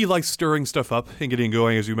 he likes stirring stuff up and getting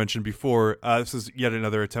going, as you mentioned before. This is yet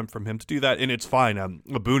another attempt from him to do that, and it's fine.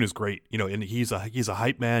 Boone is great, and he's a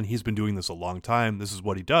hype man. He's been doing this a long time. This is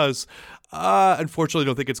what he does. Unfortunately, I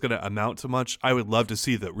don't think it's going to amount to much. I would love to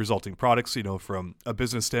see the resulting products, from a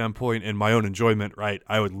business standpoint and my own enjoyment, right?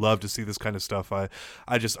 I would love to see this kind of stuff. I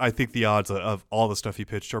think the odds of all the stuff he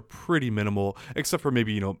pitched are pretty minimal, except for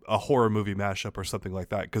maybe, a horror movie mashup or something like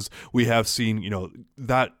that, because we have seen,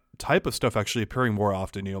 that type of stuff actually appearing more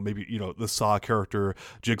often, maybe, the Saw character,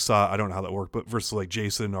 Jigsaw, I don't know how that worked, but versus like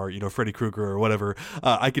Jason or, Freddy Krueger or whatever,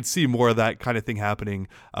 I could see more of that kind of thing happening,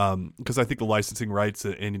 because I think the licensing rights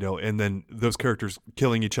and then those characters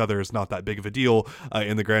killing each other is not that big of a deal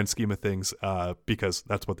in the grand scheme of things, because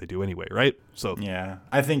that's what they do anyway, right? So yeah,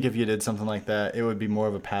 I think if you did something like that, it would be more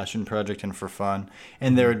of a passion project and for fun,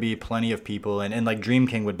 and there would be plenty of people, and like Dream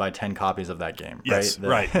King would buy 10 copies of that game, yes,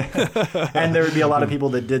 right? And there would be a lot of people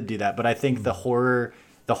that did do that, but I think the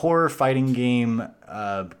horror fighting game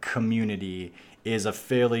community is a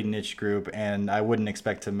fairly niche group, and I wouldn't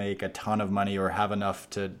expect to make a ton of money or have enough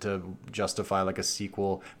to justify like a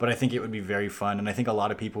sequel, but I think it would be very fun, and I think a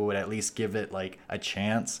lot of people would at least give it like a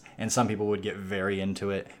chance, and some people would get very into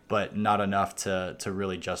it, but not enough to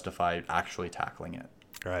really justify actually tackling it.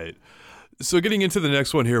 Right. So getting into the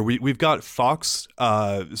next one here, we've got Fox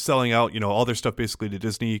selling out, all their stuff basically to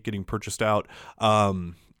Disney, getting purchased out.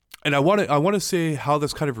 And I want to say how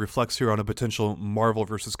this kind of reflects here on a potential Marvel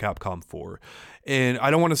versus Capcom 4. And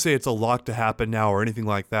I don't want to say it's a lock to happen now or anything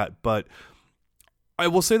like that, but I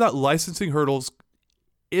will say that licensing hurdles,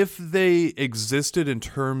 if they existed in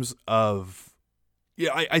terms of,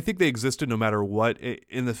 I think they existed no matter what,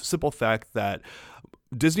 in the simple fact that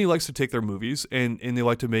Disney likes to take their movies and they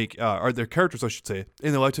like to make, or their characters, I should say,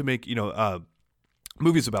 and they like to make,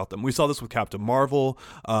 movies about them. We saw this with Captain Marvel.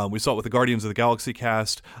 We saw it with the Guardians of the Galaxy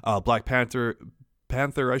cast, Black Panther,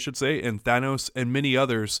 I should say, and Thanos, and many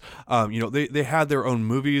others. They had their own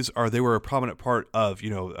movies, or they were a prominent part of,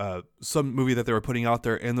 some movie that they were putting out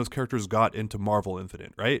there, and those characters got into Marvel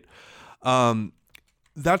Infinite, right?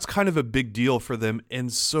 That's kind of a big deal for them.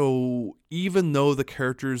 And so even though the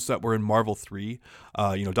characters that were in Marvel 3,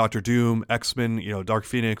 Doctor Doom, X-Men, Dark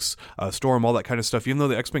Phoenix, Storm, all that kind of stuff, even though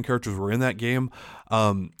the X-Men characters were in that game,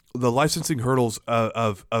 the licensing hurdles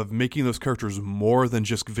of making those characters more than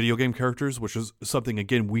just video game characters, which is something,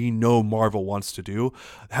 again, we know Marvel wants to do,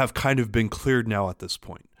 have kind of been cleared now at this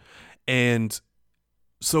point. And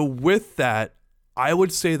so with that, I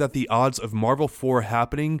would say that the odds of Marvel 4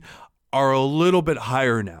 happening are a little bit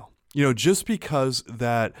higher now, just because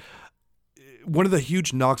that one of the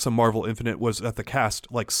huge knocks on Marvel Infinite was that the cast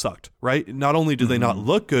sucked, right? Not only did they not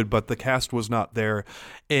look good, but the cast was not there.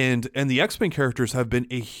 And the X-Men characters have been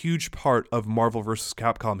a huge part of Marvel versus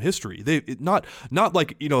Capcom history. They not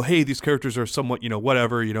like, hey, these characters are somewhat,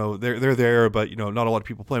 whatever, they're there, but not a lot of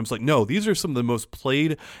people play them. It's like, no, these are some of the most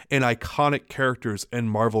played and iconic characters in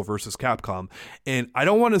Marvel versus Capcom. And I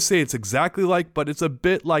don't want to say it's exactly but it's a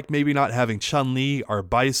bit like maybe not having Chun-Li or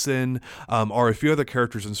Bison, or a few other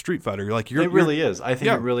characters in Street Fighter. It really is. I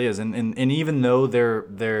think it really is. And even though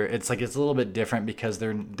they're it's a little bit different because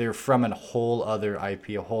they're from a whole other IP,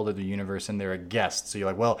 a whole other universe, and they're a guest. So you're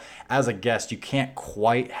like, well, as a guest, you can't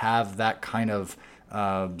quite have that kind of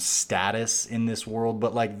status in this world,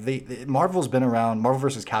 but Marvel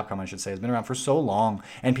versus Capcom, I should say, has been around for so long,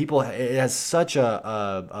 and it has such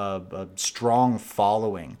a strong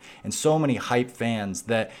following and so many hype fans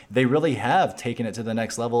that they really have taken it to the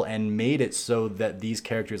next level and made it so that these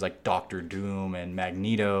characters like Doctor Doom and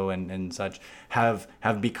Magneto and such have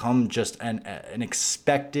become just an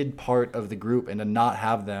expected part of the group, and to not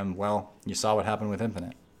have them, well, you saw what happened with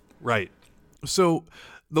Infinite. Right. So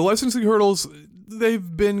the licensing hurdles,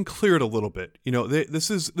 they've been cleared a little bit.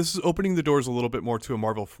 This is opening the doors a little bit more to a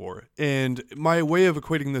Marvel 4. And my way of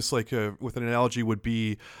equating this with an analogy would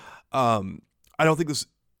be, I don't think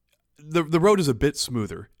the road is a bit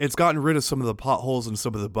smoother. It's gotten rid of some of the potholes and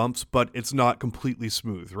some of the bumps, but it's not completely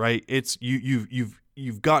smooth, right? It's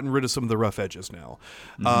you've gotten rid of some of the rough edges now.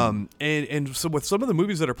 And so with some of the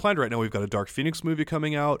movies that are planned right now, we've got a Dark Phoenix movie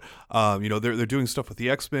coming out. They're doing stuff with the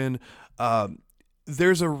X-Men.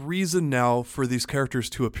 There's a reason now for these characters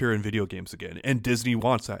to appear in video games again, and Disney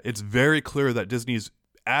wants that. It's very clear that Disney's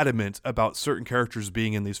adamant about certain characters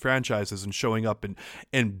being in these franchises and showing up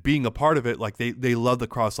and being a part of it. They love the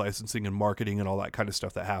cross licensing and marketing and all that kind of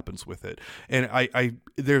stuff that happens with it. And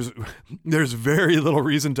there's very little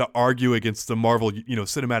reason to argue against the Marvel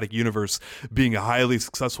cinematic universe being highly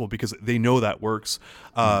successful, because they know that works.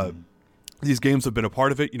 These games have been a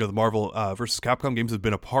part of it. The Marvel versus Capcom games have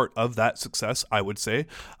been a part of that success, I would say.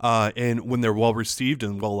 And when they're well received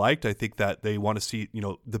and well liked, I think that they want to see,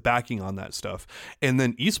 the backing on that stuff. And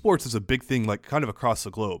then esports is a big thing, kind of across the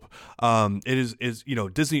globe. It is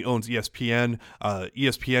Disney owns ESPN.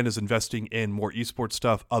 ESPN is investing in more esports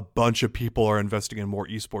stuff. A bunch of people are investing in more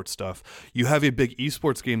esports stuff. You have a big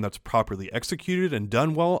esports game that's properly executed and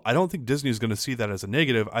done well. I don't think Disney is going to see that as a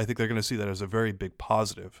negative. I think they're going to see that as a very big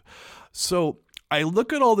positive. So I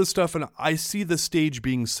look at all this stuff and I see the stage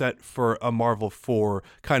being set for a Marvel 4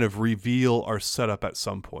 kind of reveal or setup at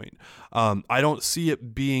some point. I don't see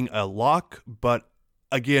it being a lock, but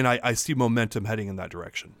again, I see momentum heading in that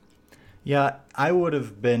direction. Yeah, I would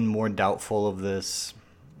have been more doubtful of this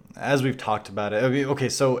as we've talked about it. Okay,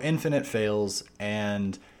 so Infinite fails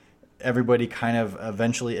and everybody kind of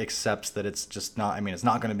eventually accepts that it's just not, it's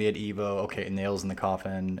not going to be at EVO. Okay, nails in the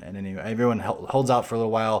coffin. And anyway, everyone holds out for a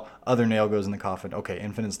little while. Other nail goes in the coffin. Okay,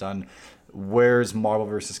 Infinite's done. Where's Marvel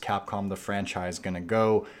versus Capcom, the franchise, going to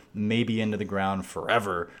go? Maybe into the ground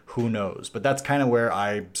forever. Who knows? But that's kind of where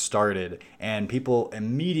I started. And people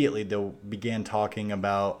immediately, though, began talking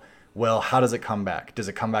about, well, how does it come back? Does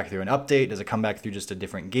it come back through an update? Does it come back through just a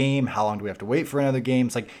different game? How long do we have to wait for another game?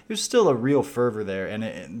 It's there's still a real fervor there,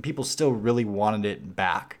 and people still really wanted it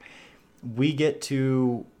back. We get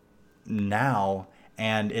to now,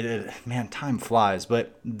 and man, time flies,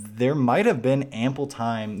 but there might have been ample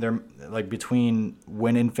time there, between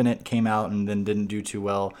when Infinite came out and then didn't do too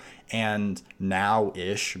well, and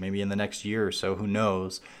now-ish, maybe in the next year or so, who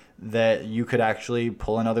knows, that you could actually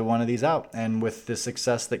pull another one of these out. And with the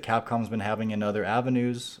success that Capcom's been having in other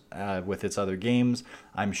avenues with its other games,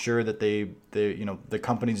 I'm sure that the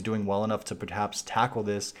company's doing well enough to perhaps tackle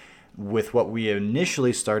this with what we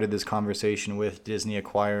initially started this conversation with, Disney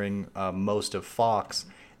acquiring most of Fox.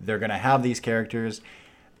 They're going to have these characters.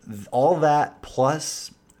 All that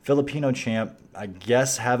plus Filipino Champ, I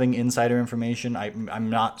guess, having insider information.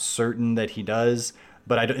 I'm not certain that he does,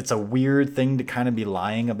 but it's a weird thing to kind of be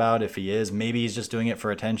lying about if he is. Maybe he's just doing it for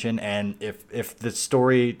attention. And if the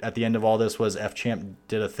story at the end of all this was F-Champ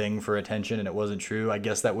did a thing for attention and it wasn't true, I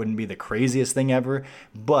guess that wouldn't be the craziest thing ever.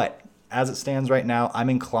 But as it stands right now, I'm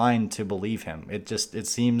inclined to believe him. It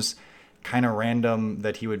seems kind of random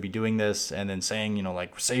that he would be doing this and then saying,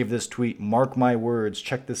 save this tweet, mark my words,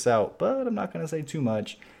 check this out. But I'm not going to say too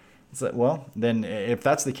much. It's well, then if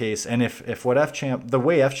that's the case, and if what the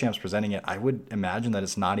way F-Champ's presenting it, I would imagine that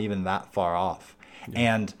it's not even that far off.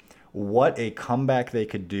 Yeah. And what a comeback they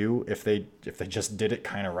could do if they just did it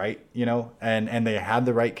kind of right, and they had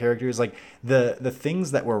the right characters. The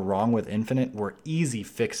things that were wrong with Infinite were easy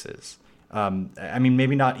fixes. I mean,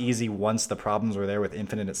 maybe not easy once the problems were there with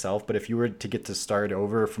Infinite itself, but if you were to get to start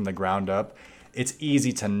over from the ground up, it's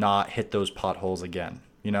easy to not hit those potholes again.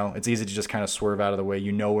 You know, it's easy to just kind of swerve out of the way.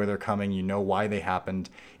 You know where they're coming. You know why they happened.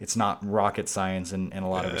 It's not rocket science in a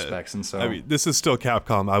lot of respects. And so, I mean, this is still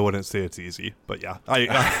Capcom. I wouldn't say it's easy, but yeah.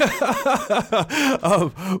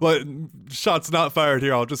 But shots not fired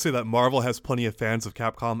here. I'll just say that Marvel has plenty of fans of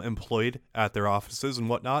Capcom employed at their offices and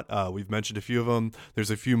whatnot. We've mentioned a few of them.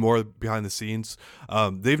 There's a few more behind the scenes.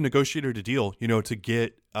 They've negotiated a deal, to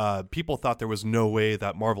get people thought there was no way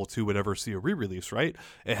that Marvel 2 would ever see a re-release, right?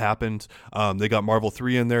 It happened. They got Marvel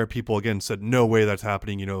 3 in there. People, again, said, no way that's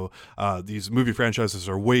happening. These movie franchises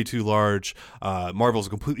are way too large. Marvel's a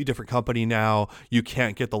completely different company now. You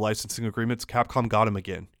can't get the licensing agreements. Capcom got them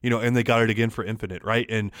again, and they got it again for Infinite, right?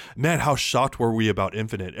 And man, how shocked were we about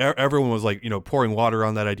Infinite? Everyone was like, pouring water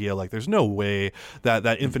on that idea. Like, there's no way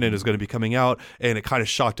that Infinite is going to be coming out. And it kind of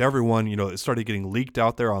shocked everyone. It started getting leaked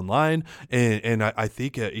out there online. And I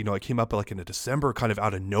think it came up like in a December, kind of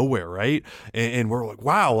out of nowhere, right? And we're like,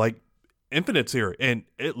 wow, like Infinite's here, and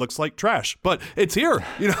it looks like trash, but it's here.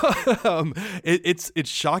 It's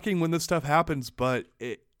shocking when this stuff happens, but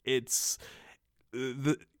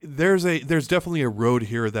there's definitely a road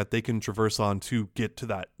here that they can traverse on to get to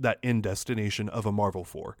that end destination of a Marvel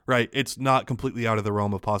 4, right? It's not completely out of the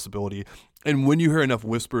realm of possibility. And when you hear enough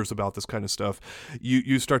whispers about this kind of stuff,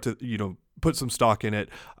 you start to, put some stock in it.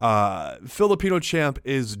 Filipino Champ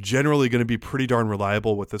is generally going to be pretty darn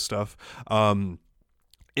reliable with this stuff.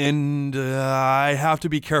 And I have to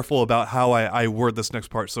be careful about how I word this next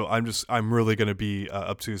part. So I'm really going to be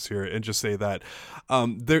obtuse here and just say that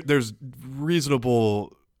there's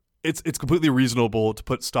reasonable. It's completely reasonable to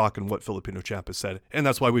put stock in what Filipino Champ has said, and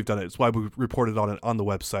that's why we've done it. It's why we reported on it on the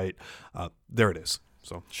website. There it is.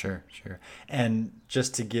 So sure. And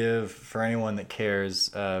just to give, for anyone that cares,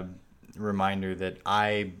 reminder that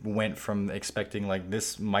I went from expecting like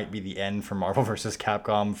this might be the end for Marvel versus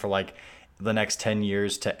Capcom for like the next 10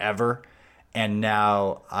 years to ever, and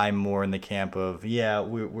now I'm more in the camp of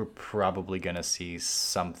we're probably gonna see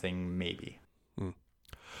something maybe.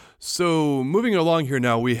 So moving along here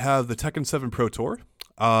now, we have the Tekken 7 Pro Tour.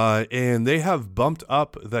 And they have bumped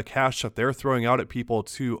up the cash that they're throwing out at people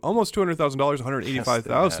to almost $200,000,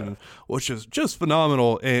 $185,000, which is just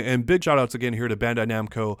phenomenal. And big shout outs again here to Bandai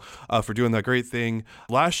Namco for doing that great thing.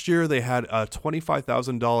 Last year they had a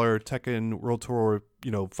 $25,000 Tekken World Tour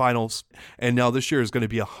finals, and now this year is going to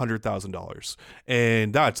be $100,000,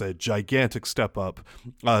 and that's a gigantic step up.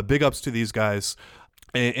 Big ups to these guys,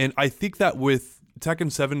 and I think that with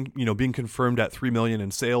Tekken 7, being confirmed at 3 million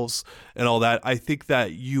in sales and all that, I think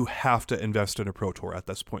that you have to invest in a Pro Tour at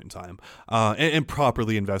this point in time, and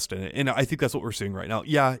properly invest in it. And I think that's what we're seeing right now.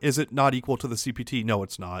 Yeah, is it not equal to the CPT? No,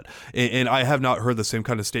 it's not. And I have not heard the same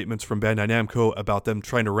kind of statements from Bandai Namco about them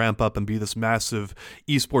trying to ramp up and be this massive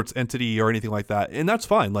esports entity or anything like that. And that's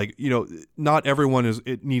fine. Like, not everyone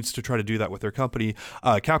needs to try to do that with their company.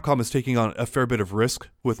 Capcom is taking on a fair bit of risk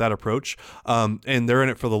with that approach, and they're in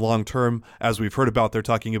it for the long term. As we've heard about, they're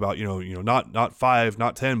talking about not 5,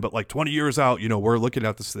 not 10, but like 20 years out, we're looking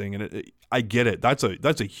at this thing, and I get it. That's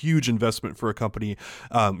a huge investment for a company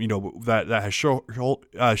that has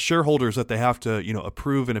shareholders that they have to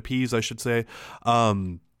approve and appease, I should say.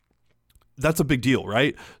 That's a big deal,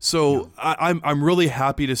 right? So I'm really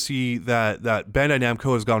happy to see that Bandai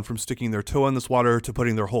Namco has gone from sticking their toe in this water to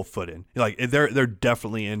putting their whole foot in. Like they're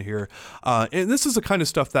definitely in here, and this is the kind of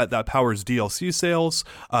stuff that powers DLC sales.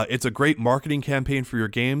 It's a great marketing campaign for your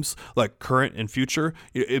games, like current and future.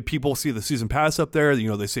 People see the season pass up there.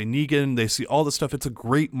 They say Negan, they see all this stuff. It's a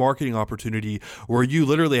great marketing opportunity where you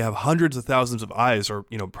literally have hundreds of thousands of eyes, or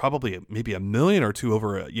probably maybe 1 million or 2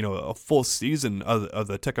 over a full season of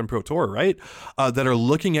the Tekken Pro Tour, right? That are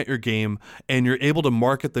looking at your game, and you're able to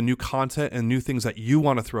market the new content and new things that you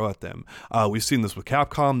want to throw at them. We've seen this with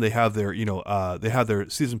Capcom. They have their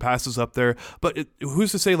season passes up there, but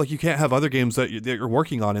who's to say like you can't have other games that you're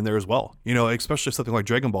working on in there as well? Especially something like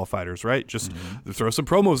Dragon Ball FighterZ, right? Just throw some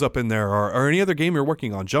promos up in there, or any other game you're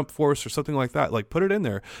working on, Jump Force or something like that. Like put it in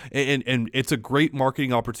there, and it's a great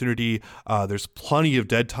marketing opportunity. There's plenty of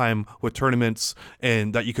dead time with tournaments,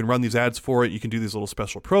 and that you can run these ads for it. You can do these little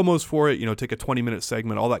special promos for it. Take a 20-minute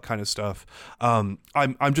segment, all that kind of stuff. I'm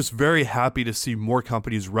just very happy to see more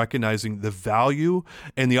companies recognizing the value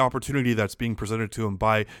and the opportunity that's being presented to them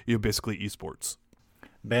by basically esports.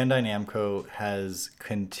 Bandai Namco has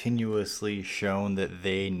continuously shown that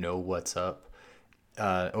they know what's up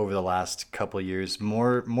over the last couple of years.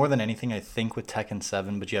 More than anything, I think with Tekken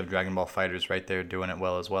 7, but you have Dragon Ball Fighters right there doing it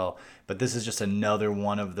well as well. But this is just another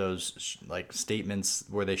one of those like statements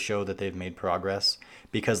where they show that they've made progress.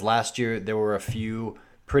 Because last year there were a few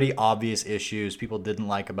pretty obvious issues people didn't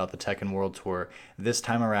like about the Tekken World Tour. This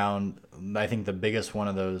time around, I think the biggest one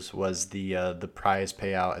of those was the prize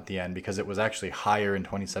payout at the end, because it was actually higher in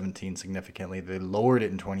 2017 significantly. They lowered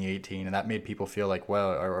it in 2018, and that made people feel like,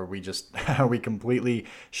 well, are we just are we completely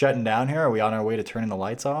shutting down here? Are we on our way to turning the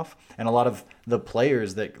lights off? And a lot of the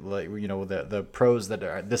players that, like, the pros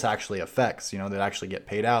that this actually affects, that actually get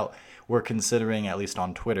paid out, were considering, at least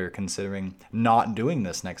on Twitter, considering not doing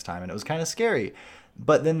this next time, and it was kind of scary.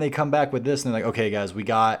 But then they come back with this and they're like, okay, guys, we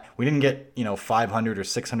didn't get, $500,000 or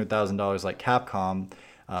 $600,000 like Capcom.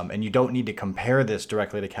 And you don't need to compare this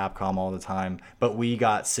directly to Capcom all the time, but we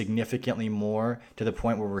got significantly more, to the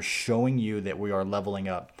point where we're showing you that we are leveling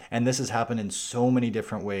up. And this has happened in so many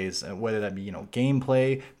different ways, whether that be,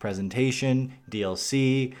 gameplay, presentation,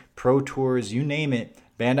 DLC, Pro Tours, you name it.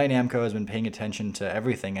 Bandai Namco has been paying attention to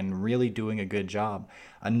everything and really doing a good job.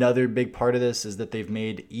 Another big part of this is that they've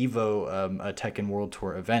made EVO a Tekken World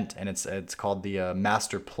Tour event, and it's called the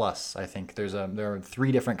Master Plus. I think there are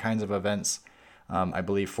 3 different kinds of events, I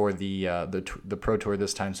believe, for the Pro Tour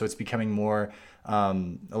this time. So it's becoming a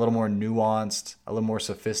little more nuanced, a little more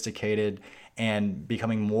sophisticated, and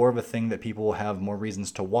becoming more of a thing that people will have more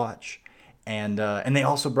reasons to watch. And they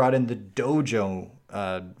also brought in the dojo.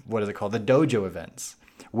 What is it called? The dojo events,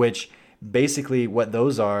 which basically what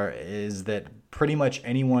those are is that pretty much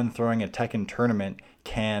anyone throwing a Tekken tournament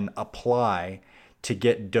can apply to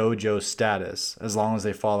get dojo status, as long as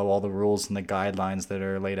they follow all the rules and the guidelines that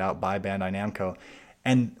are laid out by Bandai Namco.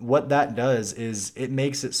 And what that does is it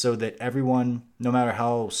makes it so that everyone, no matter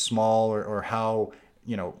how small or how,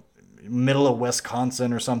 middle of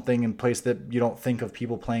Wisconsin or something, in place that you don't think of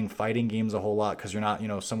people playing fighting games a whole lot because you're not,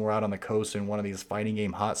 somewhere out on the coast in one of these fighting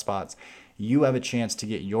game hotspots, you have a chance to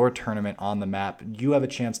get your tournament on the map. You have a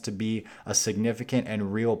chance to be a significant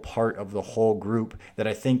and real part of the whole group that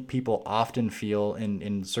I think people often feel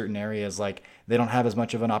in certain areas like they don't have as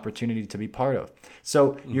much of an opportunity to be part of.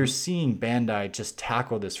 So you're seeing Bandai just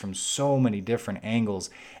tackle this from so many different angles,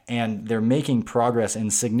 and they're making progress in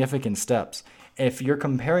significant steps. If you're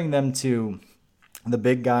comparing them to the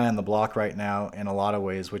big guy on the block right now in a lot of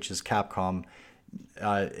ways, which is Capcom,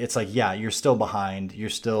 it's like, yeah, you're still behind. You're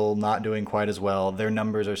still not doing quite as well. Their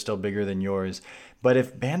numbers are still bigger than yours. But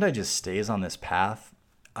if Bandai just stays on this path,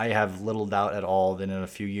 I have little doubt at all that in a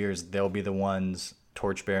few years, they'll be the ones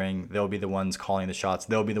torchbearing. They'll be the ones calling the shots.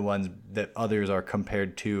 They'll be the ones that others are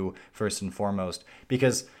compared to first and foremost.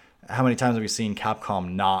 Because how many times have we seen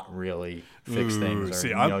Capcom not really fix things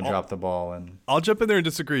or drop the ball? And I'll jump in there and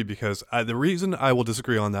disagree, because the reason I will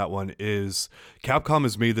disagree on that one is Capcom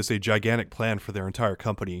has made this a gigantic plan for their entire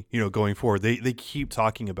company, going forward. They keep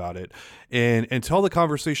talking about it, and until the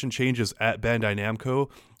conversation changes at Bandai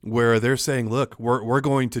Namco, where they're saying, look, we're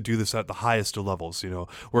going to do this at the highest of levels.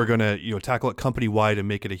 We're going to, tackle it company wide and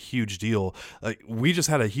make it a huge deal. We just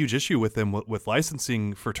had a huge issue with them with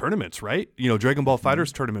licensing for tournaments, right? Dragon Ball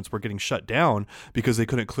Fighters tournaments were getting shut down because they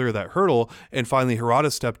couldn't clear that hurdle. And finally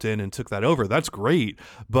Harada stepped in and took that over. That's great.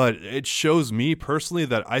 But it shows me personally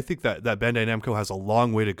that I think that Bandai Namco has a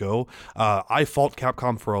long way to go. I fault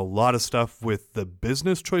Capcom for a lot of stuff with the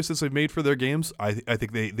business choices they've made for their games. I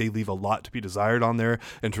think they leave a lot to be desired on there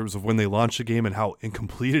in terms of when they launch a game and how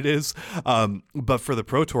incomplete it is. But for the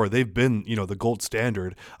Pro Tour, they've been, the gold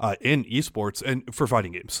standard in esports and for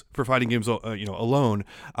fighting games. Alone,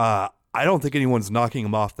 I don't think anyone's knocking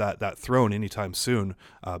them off that throne anytime soon.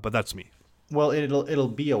 But that's me. Well, it'll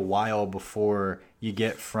be a while before you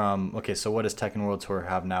get from, okay, so what does Tekken World Tour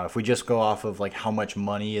have now? If we just go off of like how much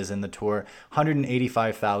money is in the tour,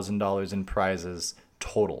 $185,000 in prizes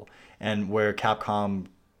total, and where Capcom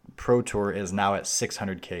Pro Tour is now at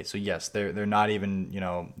 600K. So yes, they're not even,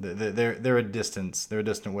 they're a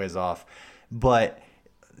distant ways off. But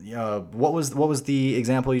what was the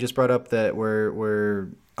example you just brought up that where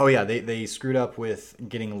oh yeah, they screwed up with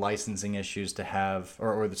getting licensing issues to have,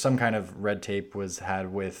 or some kind of red tape was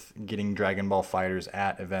had with getting Dragon Ball Fighters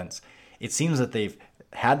at events. It seems that they've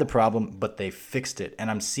had the problem, but they fixed it, and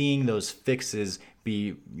I'm seeing those fixes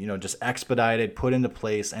be just expedited, put into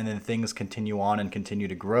place, and then things continue on and continue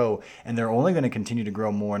to grow, and they're only going to continue to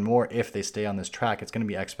grow more and more if they stay on this track. It's going to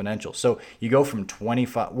be exponential. So you go from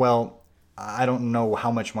 25, well, I don't know how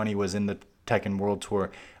much money was in the Tekken World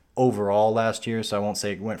Tour. overall last year, so I won't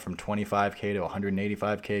say it went from 25K to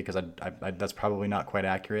 185K because that's probably not quite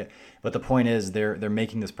accurate. But the point is they're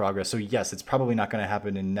making this progress. So yes, it's probably not going to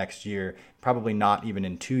happen in next year, probably not even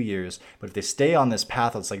in 2 years. But if they stay on this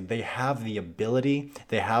path, it's like they have the ability,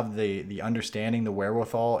 they have the understanding, the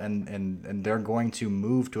wherewithal, and they're going to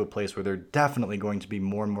move to a place where they're definitely going to be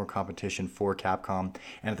more and more competition for Capcom.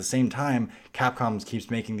 And at the same time, Capcom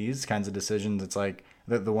keeps making these kinds of decisions. It's like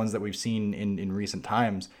the ones that we've seen in recent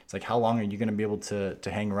times. It's like, how long are you going to be able to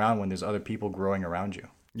hang around when there's other people growing around you?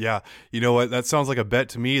 Yeah, you know what? That sounds like a bet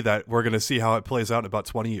to me that we're going to see how it plays out in about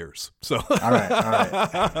 20 years. So, all right.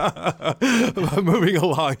 Moving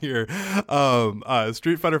along here,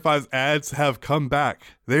 Street Fighter V's ads have come back.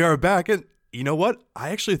 They are back, and you know what? I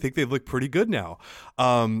actually think they look pretty good now.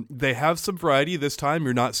 They have some variety this time.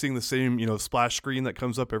 You're not seeing the same, splash screen that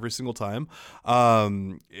comes up every single time,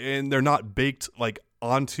 and they're not baked like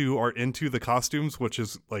onto or into the costumes, which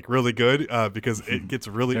is like really good because it gets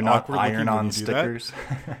really awkward. They're not iron-on stickers.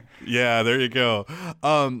 Yeah, there you go.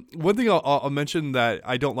 One thing I'll mention that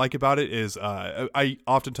I don't like about it is I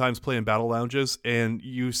oftentimes play in battle lounges, and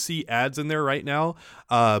you see ads in there right now,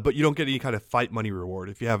 but you don't get any kind of fight money reward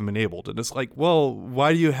if you have them enabled. And it's like, well,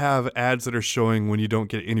 why do you have ads that are showing when you don't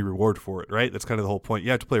get any reward for it, right? That's kind of the whole point. You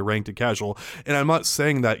have to play ranked and casual. And I'm not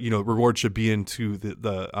saying that, reward should be into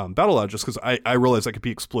the battle lounges, because I realize that could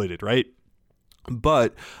be exploited, right?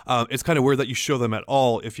 But it's kind of weird that you show them at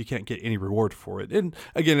all if you can't get any reward for it. And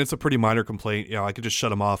again, it's a pretty minor complaint. I could just shut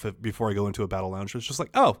them off before I go into a battle lounge. It's just like,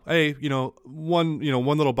 oh, hey, one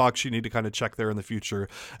little box you need to kind of check there in the future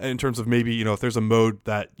in terms of maybe, if there's a mode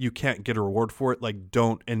that you can't get a reward for it, like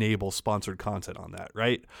don't enable sponsored content on that,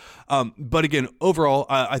 right? But again, overall,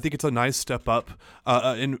 I think it's a nice step up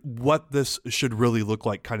in what this should really look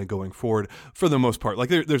like kind of going forward for the most part. Like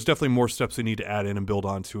there's definitely more steps they need to add in and build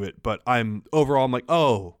onto it, but overall, I'm like,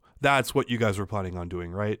 oh, that's what you guys were planning on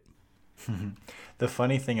doing, right? The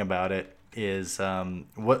funny thing about it is,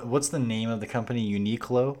 what's the name of the company?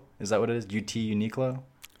 Uniqlo? Is that what it is? UT Uniqlo?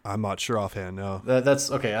 I'm not sure offhand. No. That's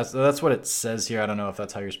okay. That's what it says here. I don't know if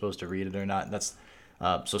that's how you're supposed to read it or not.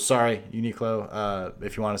 So sorry, Uniqlo.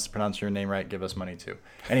 If you want us to pronounce your name right, give us money too.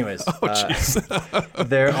 Anyways,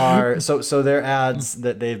 there are their ads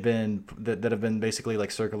that that have been basically like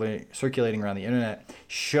circulating around the internet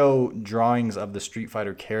show drawings of the Street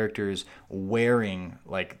Fighter characters wearing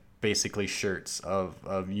like basically shirts of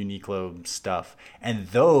Uniqlo stuff, and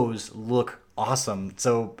those look awesome.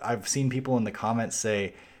 So I've seen people in the comments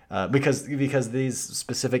say, because these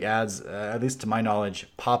specific ads, at least to my knowledge,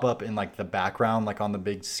 pop up in like the background, like on the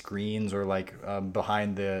big screens, or like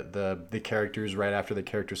behind the characters right after the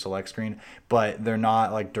character select screen, but they're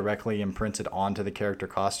not like directly imprinted onto the character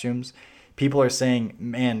costumes. People are saying,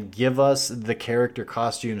 man, give us the character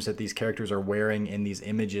costumes that these characters are wearing in these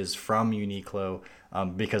images from Uniqlo,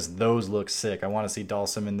 because those look sick. I want to see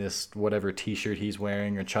Dalsum in this whatever t-shirt he's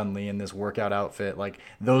wearing, or Chun-Li in this workout outfit. Like,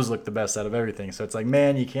 those look the best out of everything. So it's like,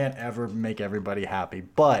 man, you can't ever make everybody happy.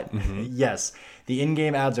 But yes, the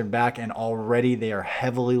in-game ads are back, and already they are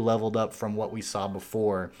heavily leveled up from what we saw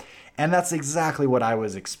before. And that's exactly what I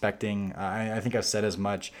was expecting. I think I've said as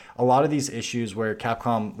much. A lot of these issues where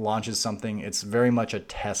Capcom launches something, it's very much a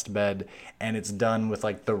test bed, and it's done with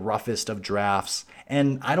like the roughest of drafts.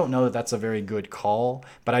 And I don't know that that's a very good call,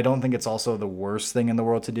 but I don't think it's also the worst thing in the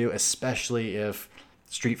world to do, especially if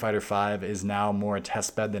Street Fighter V is now more a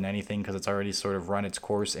test bed than anything, because it's already sort of run its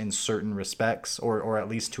course in certain respects, or at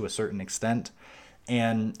least to a certain extent.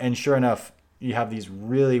 And sure enough, you have these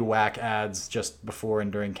really whack ads just before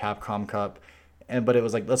and during Capcom Cup, but it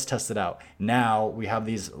was like, let's test it out. Now we have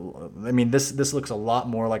these. I mean, this looks a lot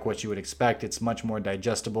more like what you would expect. It's much more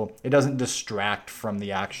digestible. It doesn't distract from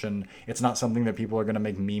the action. It's not something that people are going to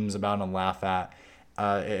make memes about and laugh at.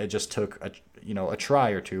 It just took a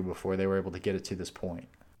try or two before they were able to get it to this point.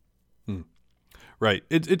 Right.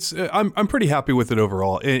 I'm pretty happy with it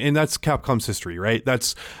overall, and that's Capcom's history, right?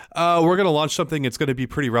 That's we're going to launch something. It's going to be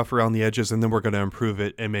pretty rough around the edges, and then we're going to improve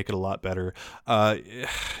it and make it a lot better.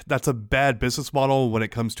 That's a bad business model when it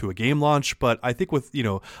comes to a game launch, but I think with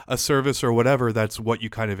a service or whatever, that's what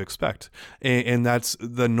you kind of expect, and that's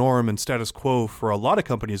the norm and status quo for a lot of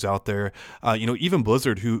companies out there. Even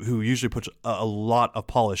Blizzard, who usually puts a lot of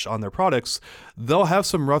polish on their products, they'll have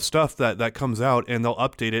some rough stuff that comes out, and they'll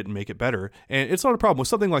update it and make it better. And it's not a problem with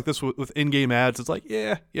something like this with in-game ads. It's like,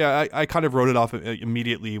 I kind of wrote it off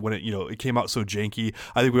immediately when it came out so janky.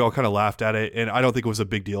 I think we all kind of laughed at it, and I don't think it was a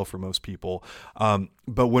big deal for most people.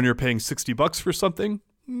 But when you're paying $60 for something,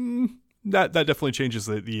 that definitely changes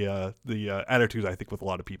the attitude, I think, with a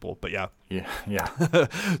lot of people. But yeah.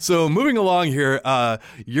 So moving along here,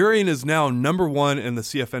 Urien is now number 1 in the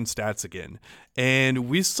CFN stats again. And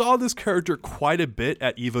we saw this character quite a bit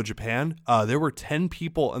at EVO Japan. There were 10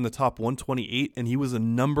 people in the top 128, and he was a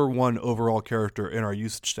number 1 overall character in our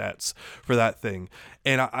usage stats for that thing.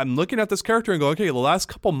 And I'm looking at this character and going, okay, the last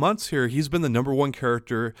couple months here, he's been the number 1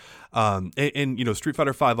 character in Street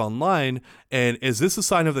Fighter V Online. And is this a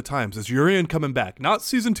sign of the times? Is Urien coming back? Not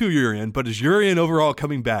Season 2 Urien, but is Urien overall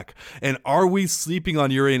coming back? And are we sleeping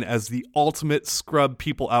on Urien as the ultimate scrub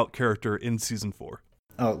people out character in Season 4?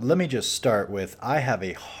 Oh, let me just start with, I have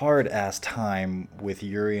a hard-ass time with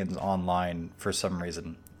Urien's Online for some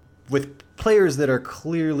reason. With players that are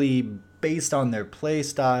clearly, based on their play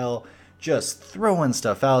style, just throwing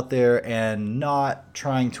stuff out there and not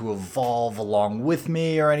trying to evolve along with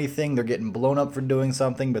me or anything. They're getting blown up for doing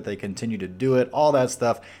something, but they continue to do it. All that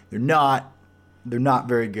stuff. They're not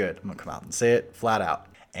very good. I'm going to come out and say it flat out.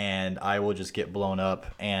 And I will just get blown up.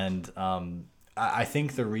 And I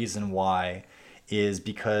think the reason why is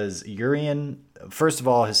because Urien, first of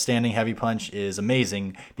all, his standing heavy punch is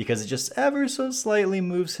amazing because it just ever so slightly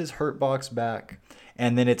moves his hurt box back,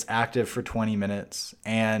 and then it's active for 20 minutes,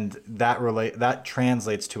 and that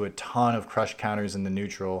translates to a ton of crush counters in the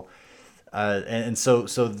neutral, and so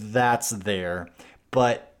that's there.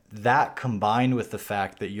 But that combined with the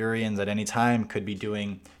fact that Urien's at any time could be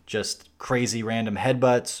doing just crazy random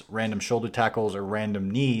headbutts, random shoulder tackles, or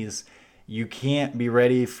random knees, you can't be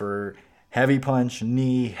ready for heavy punch,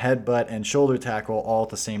 knee, headbutt, and shoulder tackle all at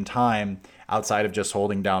the same time outside of just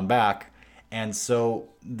holding down back. And so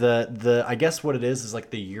the I guess what it is like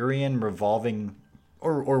the Urien revolving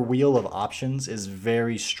or wheel of options is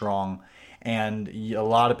very strong, and a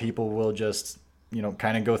lot of people will just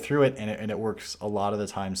kind of go through it, and it works a lot of the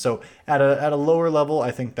time. So at a lower level,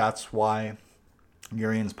 I think that's why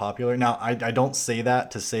Urien's popular. Now I don't say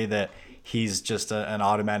that to say that he's just an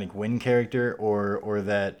automatic win character or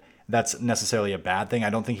that's necessarily a bad thing. I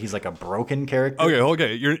don't think he's like a broken character.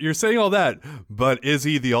 Okay. You're saying all that, but is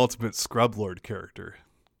he the ultimate Scrub Lord character?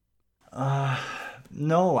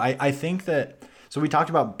 No, I think that. So we talked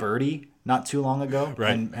about Birdie not too long ago,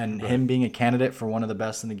 right? And him being a candidate for one of the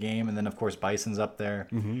best in the game, and then of course Bison's up there,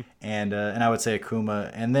 and I would say Akuma,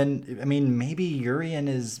 and then I mean maybe Urien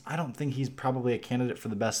is. I don't think he's probably a candidate for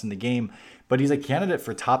the best in the game, but he's a candidate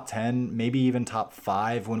for top 10, maybe even top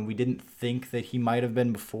 5 when we didn't think that he might have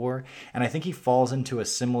been before, and I think he falls into a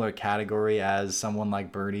similar category as someone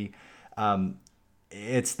like Birdie.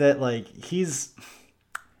 It's that like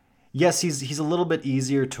Yes, he's a little bit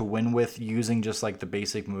easier to win with using just like the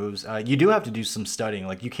basic moves. You do have to do some studying.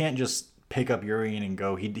 Like you can't just pick up Urien and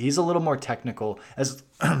go. He's a little more technical.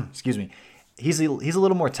 Excuse me. He's a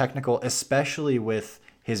little more technical, especially with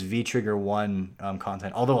his V-Trigger 1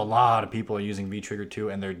 content. Although a lot of people are using V-Trigger 2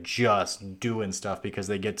 and they're just doing stuff because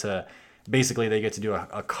they get to do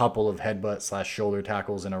a couple of headbutt / shoulder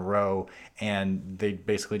tackles in a row, and they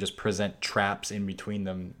basically just present traps in between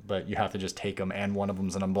them, but you have to just take them, and one of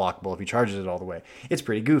them's an unblockable if he charges it all the way. It's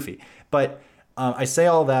pretty goofy. But I say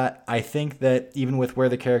all that, I think that even with where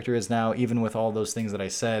the character is now, even with all those things that I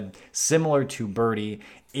said, similar to Birdie,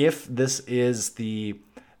 if this is the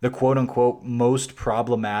quote-unquote most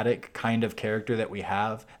problematic kind of character that we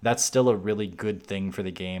have, that's still a really good thing for the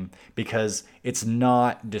game because it's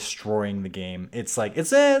not destroying the game. It's like,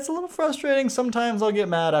 it's a little frustrating. Sometimes I'll get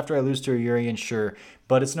mad after I lose to a Urien, sure,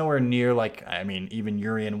 but it's nowhere near like, I mean, even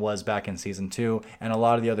Urien was back in Season 2, and a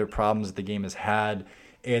lot of the other problems that the game has had,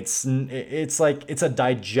 it's like it's a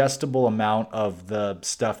digestible amount of the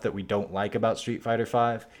stuff that we don't like about Street Fighter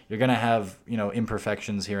V. You're going to have,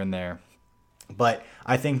 imperfections here and there. But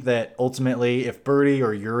I think that ultimately, if Birdie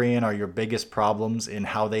or Urien are your biggest problems in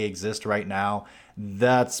how they exist right now,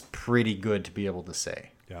 that's pretty good to be able to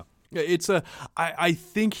say. Yeah. I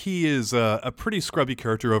think he is a pretty scrubby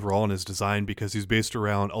character overall in his design because he's based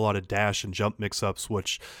around a lot of dash and jump mix-ups,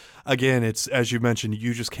 which, again, it's, as you mentioned,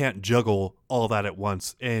 you just can't juggle all that at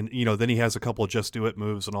once. And, then he has a couple of just do it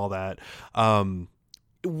moves and all that.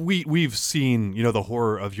 We've seen, the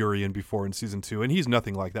horror of Urien before in Season 2, and he's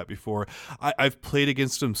nothing like that before. I've played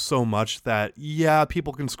against him so much that, yeah,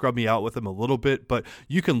 people can scrub me out with him a little bit, but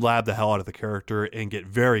you can lab the hell out of the character and get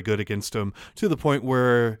very good against him to the point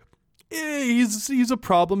where he's a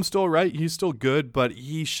problem still, right? He's still good, but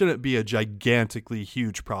he shouldn't be a gigantically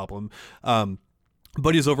huge problem.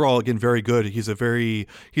 but he's overall, again, very good. He's a very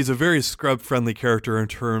scrub friendly character in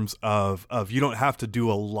terms of you don't have to do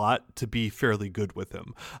a lot to be fairly good with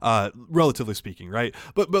him, relatively speaking, right?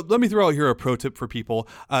 But let me throw out here a pro tip for people,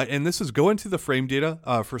 and this is go into the frame data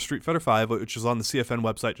for Street Fighter V, which is on the CFN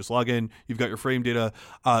website. Just log in, you've got your frame data.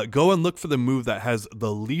 Go and look for the move that has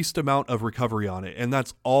the least amount of recovery on it, and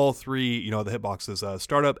that's all three, the hitboxes: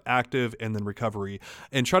 startup, active, and then recovery.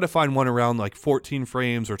 And try to find one around like 14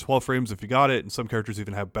 frames or 12 frames if you got it, and some characters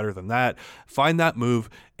even have better than that. Find that move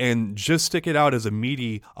and just stick it out as a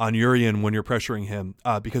meaty on Urien when you're pressuring him,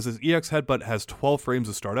 because his EX headbutt has 12 frames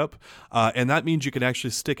of startup, and that means you can actually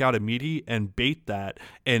stick out a meaty and bait that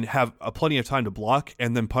and have plenty of time to block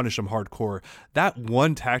and then punish him hardcore. That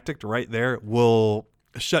one tactic right there will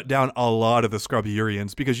shut down a lot of the scrubby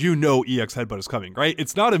Urians, because EX headbutt is coming, right?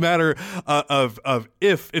 It's not a matter of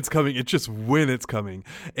if it's coming, it's just when it's coming.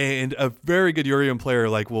 And a very good Urien player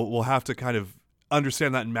will have to kind of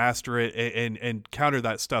understand that and master it and counter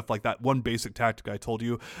that stuff. Like that one basic tactic I told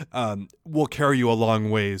you will carry you a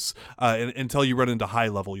long ways until you run into high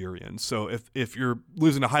level Urians. So if you're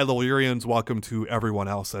losing to high level Urians, welcome to everyone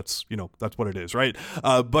else. That's what it is, right?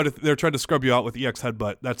 But if they're trying to scrub you out with EX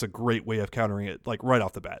headbutt, that's a great way of countering it, like right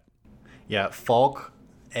off the bat. Yeah, Falk,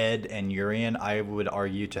 Ed, and Urien, I would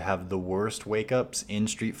argue to have the worst wake-ups in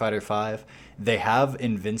Street Fighter V. They have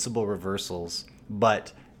invincible reversals,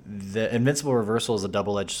 but the invincible reversal is a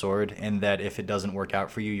double-edged sword in that if it doesn't work out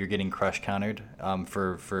for you, you're getting crush countered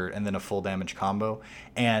and then a full damage combo.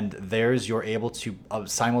 And you're able to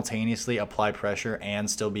simultaneously apply pressure and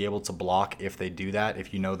still be able to block if they do that.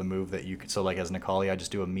 If you know the move that you could, so like as Necalli, I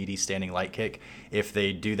just do a meaty standing light kick. If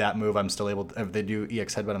they do that move, I'm still able to, if they do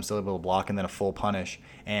EX headbutt, I'm still able to block and then a full punish.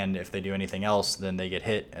 And if they do anything else, then they get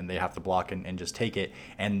hit and they have to block and just take it.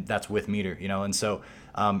 And that's with meter, and so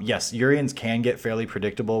yes, Urians can get fairly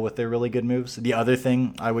predictable with their really good moves. The other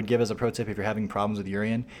thing I would give as a pro tip, if you're having problems with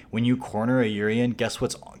Urien, when you corner a Urien, guess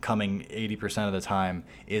what's coming 80% of the time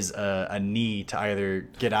is a knee to either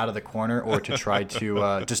get out of the corner or to try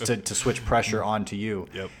to just to switch pressure onto you.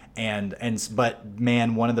 Yep. But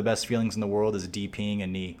man, one of the best feelings in the world is DPing a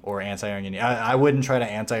knee or anti-airing a knee. I wouldn't try to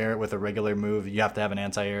anti-air it with a regular move. You have to have an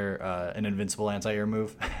anti-air, an invincible anti-air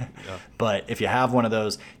move. Yeah. But if you have one of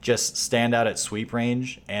those, just stand out at sweep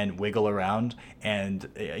range and wiggle around. And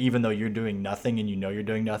even though you're doing nothing and you're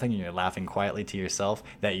doing nothing and you're laughing quietly to yourself,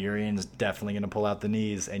 that Urian's definitely going to pull out the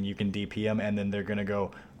knees and you can DP them, and then they're going to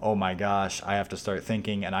go, oh my gosh, I have to start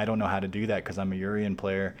thinking, and I don't know how to do that because I'm a Urien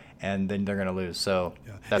player, and then they're going to lose. So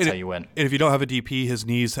that's how you win. And if you don't have a DP, his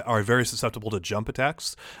knees are very susceptible to jump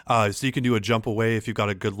attacks. So you can do a jump away if you've got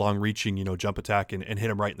a good long-reaching, jump attack and hit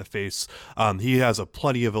him right in the face. He has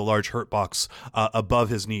plenty of a large hurt box above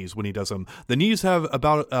his knees when he does them. The knees have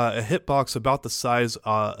about a hit box about the size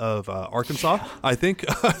of Arkansas, I think.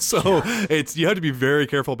 So you have to be very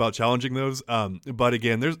careful about challenging those. But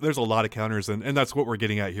again, there's a lot of counters, and that's what we're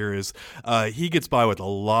getting at here is he gets by with a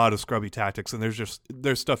lot of scrubby tactics, and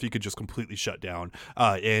there's stuff you could just completely shut down.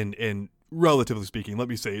 And relatively speaking, let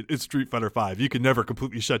me say it's Street Fighter V. You can never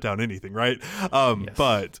completely shut down anything, right? Yes.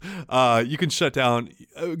 But you can shut down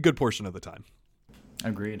a good portion of the time.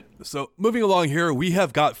 Agreed. So moving along here, we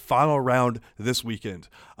have got final round this weekend.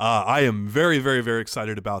 I am very, very, very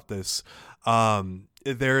excited about this.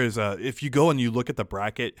 There is if you go and you look at the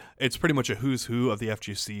bracket, it's pretty much a who's who of the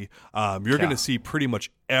FGC. You're going to see pretty much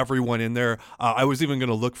everyone in there. I was even going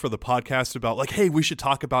to look for the podcast about like, hey, we should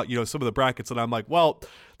talk about, some of the brackets. And I'm like, well,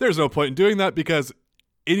 there's no point in doing that because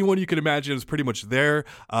anyone you can imagine is pretty much there.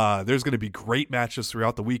 There's going to be great matches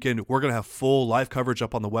throughout the weekend. We're going to have full live coverage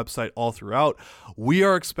up on the website all throughout. We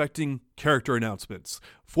are expecting character announcements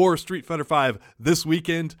for Street Fighter V this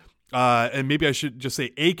weekend. And maybe I should just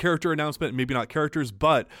say a character announcement, maybe not characters,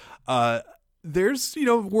 but there's,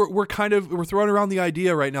 we're throwing around the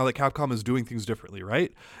idea right now that Capcom is doing things differently,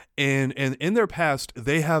 right? And in their past,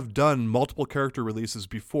 they have done multiple character releases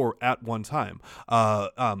before at one time.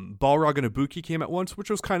 Balrog and Ibuki came at once, which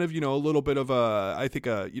was kind of, a little bit of I think,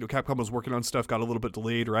 Capcom was working on stuff, got a little bit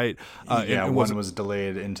delayed, right? One was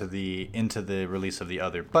delayed into the release of the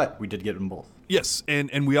other, but we did get them both. Yes,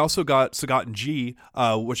 and we also got Sagat and G,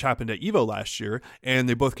 which happened at EVO last year, and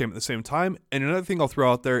they both came at the same time. And another thing I'll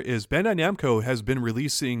throw out there is Bandai Namco Namco has been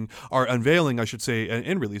releasing, or unveiling, I should say,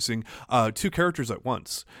 and releasing 2 characters at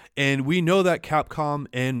once. And we know that Capcom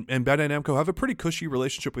and Bandai Namco have a pretty cushy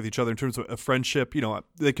relationship with each other in terms of a friendship. You know,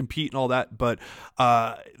 they compete and all that, but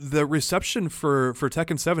the reception for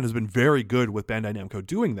Tekken 7 has been very good with Bandai Namco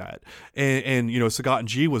doing that. And you know, Sagat and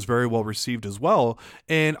G was very well received as well.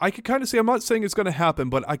 And I could kind of see, I'm not saying it's going to happen,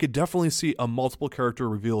 but I could definitely see a multiple character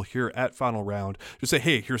reveal here at Final Round. Just say,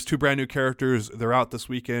 hey, here's 2 brand new characters. They're out this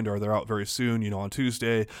weekend, or they're out very soon, you know, on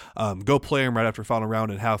Tuesday. Go play them right after Final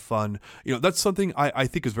Round and have fun. You know, that's something I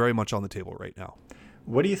think is very much on the table right now.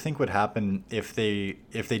 What do you think would happen if they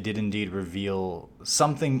did indeed reveal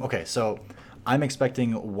something? Okay, so I'm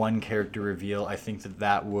expecting 1 character reveal. I think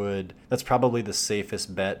that's probably the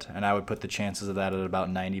safest bet, and I would put the chances of that at about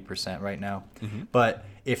 90% right now. Mm-hmm. But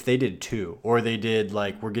if they did 2, or they did,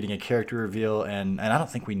 like, we're getting a character reveal, and I don't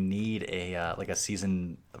think we need a like a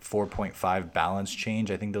season 4.5 balance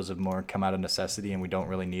change. I think those have more come out of necessity, and we don't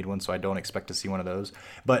really need one, so I don't expect to see one of those.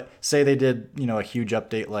 But say they did, you know, a huge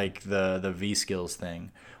update like the V skills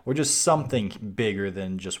thing, or just something bigger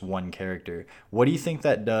than just 1 character. What do you think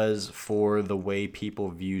that does for the way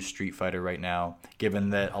people view Street Fighter right now,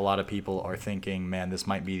 given that a lot of people are thinking, man, this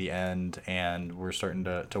might be the end, and we're starting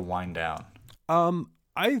to wind down?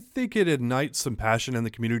 I think it ignites some passion in the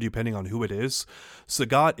community depending on who it is.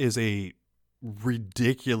 Sagat is a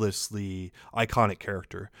ridiculously iconic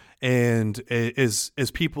character, and as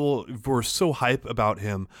people were so hype about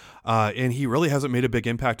him, and he really hasn't made a big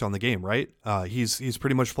impact on the game, right? He's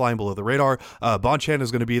pretty much flying below the radar. Bonchan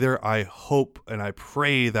is going to be there. I hope and I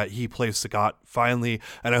pray that he plays Sagat finally,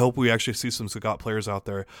 and I hope we actually see some Sagat players out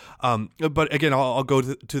there. But again, I'll go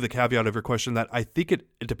to the caveat of your question that I think it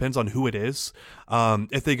depends on who it is.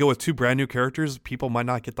 If they go with 2 brand new characters, people might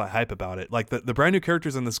not get that hype about it. Like the brand new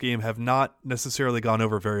characters in this game have not necessarily gone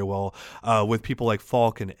over very well with people like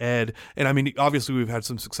Falk and Ed. And I mean, obviously we've had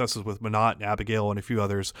some successes with Monat and Abigail and a few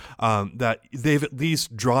others that they've at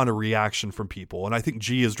least drawn a reaction from people. And I think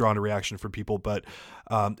G has drawn a reaction from people, but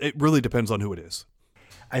it really depends on who it is.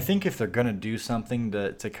 I think if they're going to do something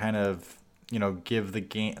to kind of, you know, give the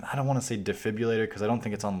game, I don't want to say defibrillator because I don't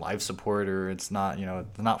think it's on life support, or it's not, you know,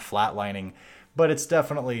 it's not flatlining, but it's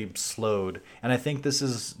definitely slowed. And I think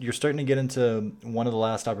you're starting to get into one of the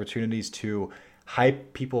last opportunities to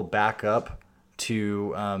hype people back up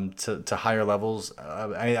to higher levels.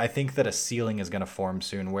 I think that a ceiling is going to form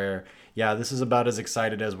soon where, yeah, this is about as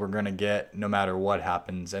excited as we're going to get no matter what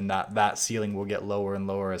happens, and that ceiling will get lower and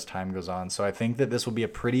lower as time goes on. So I think that this will be a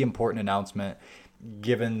pretty important announcement,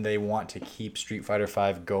 given they want to keep Street Fighter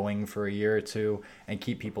V going for a year or 2 and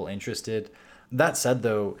keep people interested. That said,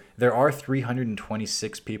 though, there are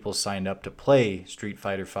 326 people signed up to play Street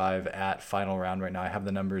Fighter V at Final Round right now. I have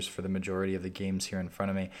the numbers for the majority of the games here in front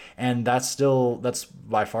of me, and that's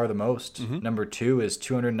by far the most. Mm-hmm. Number 2 is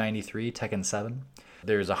 293, Tekken 7.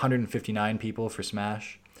 There's 159 people for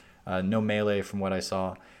Smash. No Melee from what I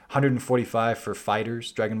saw. 145 for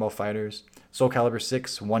Fighters, Dragon Ball Fighters. Soul Calibur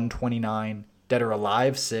 6, 129. Dead or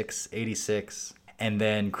Alive 6, 86. And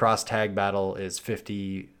then Cross Tag Battle is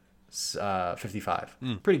 55.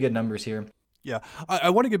 Pretty good numbers here. Yeah, I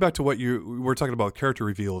want to get back to what you were talking about, character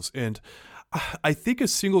reveals, and I think a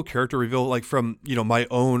single character reveal, like from, you know, my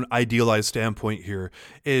own idealized standpoint here,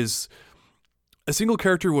 is a single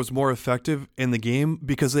character was more effective in the game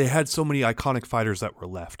because they had so many iconic fighters that were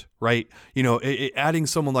left, right? You know, adding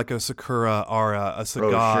someone like a Sakura or a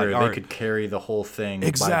Sagat. They could carry the whole thing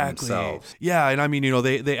exactly by themselves. Yeah, and I mean, you know,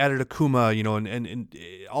 they added Akuma, you know, and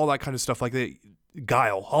all that kind of stuff. Like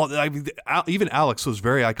Guile, even Alex was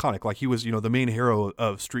very iconic. Like he was, you know, the main hero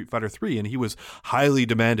of Street Fighter 3, and he was highly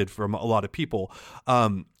demanded from a lot of people.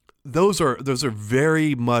 Those are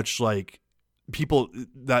very much like people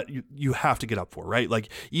that you have to get up for, right? Like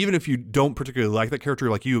even if you don't particularly like that character,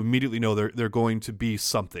 like you immediately know they're going to be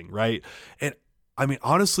something, right? And I mean,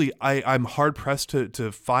 honestly, I'm hard pressed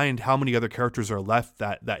to find how many other characters are left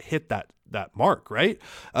that hit that mark, right?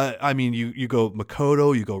 I mean, you go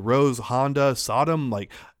Makoto, you go Rose, Honda, Sodom, like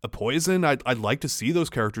a Poison. I'd like to see those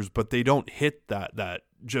characters, but they don't hit that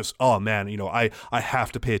just, oh man, you know, I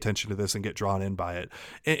have to pay attention to this and get drawn in by it.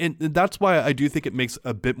 And that's why I do think it makes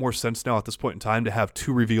a bit more sense now at this point in time to have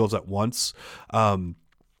 2 reveals at once.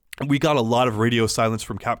 We got a lot of radio silence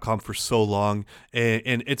from Capcom for so long,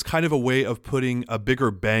 and it's kind of a way of putting a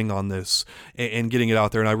bigger bang on this and getting it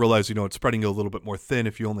out there. And I realize, you know, it's spreading a little bit more thin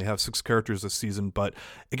if you only have 6 characters this season, but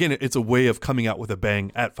again, it's a way of coming out with a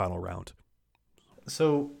bang at Final Round.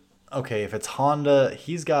 So, okay, if it's Honda,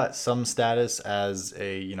 he's got some status as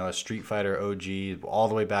a Street Fighter OG all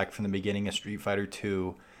the way back from the beginning of Street Fighter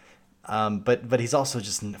 2. But he's also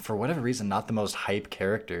just, for whatever reason, not the most hype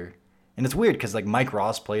character. And it's weird because like Mike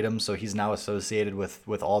Ross played him, so he's now associated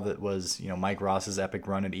with all that was, you know, Mike Ross's epic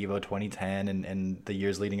run at Evo 2010 and the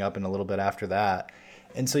years leading up and a little bit after that.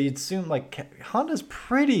 And so you'd assume like Honda's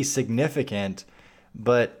pretty significant,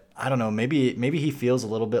 but I don't know, maybe he feels a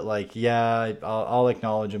little bit like, yeah, I'll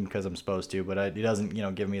acknowledge him because I'm supposed to, but he doesn't, you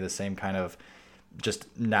know, give me the same kind of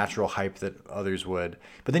just natural hype that others would.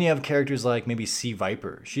 But then you have characters like maybe C.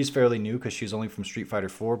 Viper. She's fairly new because she's only from Street Fighter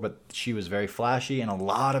 4, but she was very flashy and a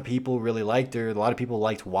lot of people really liked her. A lot of people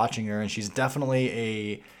liked watching her, and she's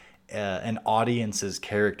definitely an audience's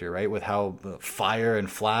character, right? With how the fire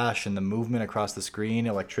and flash and the movement across the screen,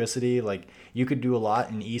 electricity, like you could do a lot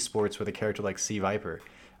in esports with a character like C. Viper.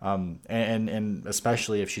 And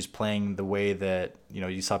especially if she's playing the way that, you know,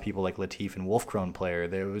 you saw people like Latif and Wolfkrone play her.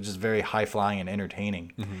 They were just very high flying and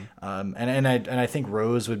entertaining. I think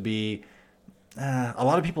Rose would be. A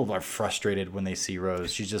lot of people are frustrated when they see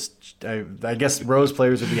Rose. She's just, I guess Rose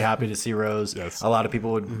players would be happy to see Rose. Yes. A lot of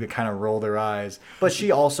people would kind of roll their eyes, but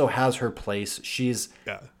she also has her place. She's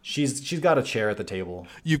got a chair at the table.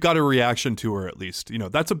 You've got a reaction to her, at least. You know,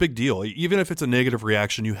 that's a big deal. Even if it's a negative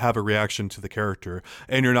reaction, you have a reaction to the character,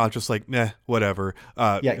 and you're not just like, nah, whatever.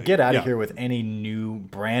 Get out of here with any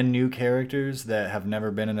brand new characters that have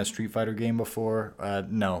never been in a Street Fighter game before.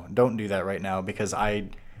 No, don't do that right now, because I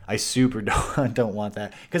super don't want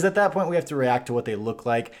that, because at that point we have to react to what they look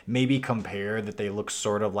like, maybe compare that they look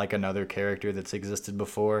sort of like another character that's existed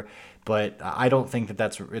before, but I don't think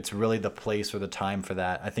it's really the place or the time for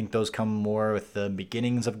that. I think those come more with the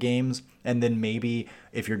beginnings of games, and then maybe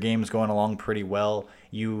if your game's going along pretty well,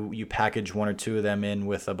 you package one or two of them in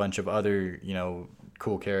with a bunch of other, you know,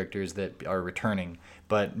 cool characters that are returning.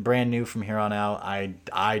 But brand new from here on out,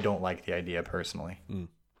 I don't like the idea personally.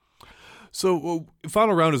 So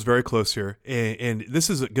final round is very close here, and this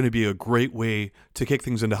is going to be a great way to kick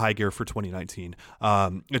things into high gear for 2019.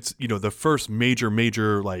 It's, you know, the first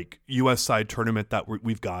major like U.S. side tournament that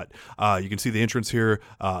we've got. You can see the entrance here,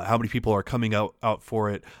 how many people are coming out for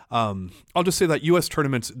it. I'll just say that U.S.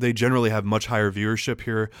 tournaments, they generally have much higher viewership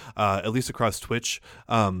here, at least across Twitch,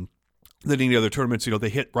 than any other tournaments. You know, they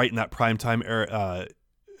hit right in that prime time era,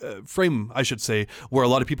 frame, I should say, where a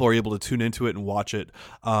lot of people are able to tune into it and watch it.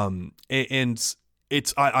 And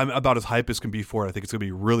I'm about as hype as can be for it. I think it's going to be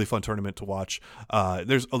a really fun tournament to watch.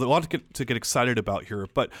 There's a lot to get excited about here.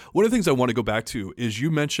 But one of the things I want to go back to is you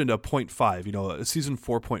mentioned a 0.5, you know, a season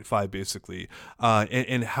 4.5 basically,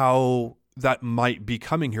 and how that might be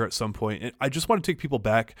coming here at some point. And I just want to take people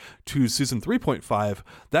back to season 3.5.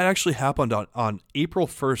 That actually happened on April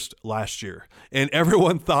 1st last year, and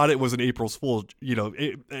everyone thought it was an April Fool's joke. You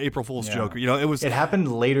know, it happened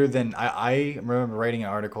later than I remember writing an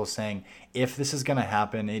article saying, if this is going to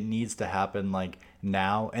happen, it needs to happen like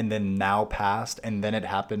now, and then now passed, and then it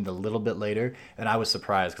happened a little bit later. And I was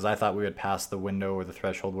surprised because I thought we had passed the window or the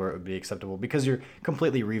threshold where it would be acceptable, because you're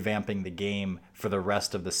completely revamping the game for the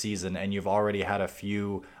rest of the season, and you've already had a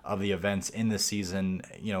few of the events in the season,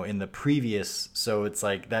 you know, in the previous. So it's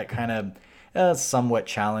like that kind of somewhat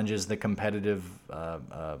challenges the competitive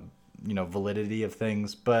validity of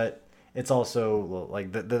things, but it's also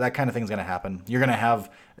like that kind of thing's going to happen. You're going to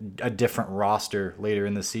have a different roster later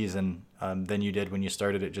in the season than you did when you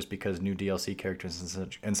started it, just because new DLC characters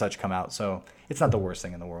and such come out. So it's not the worst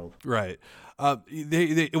thing in the world. Right.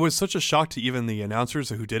 It was such a shock to even the announcers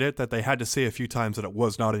who did it that they had to say a few times that it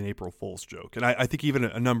was not an April Fool's joke. And I think even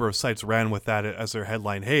a number of sites ran with that as their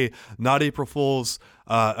headline. Hey, not April Fool's,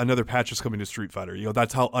 another patch is coming to Street Fighter. You know,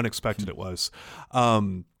 that's how unexpected it was.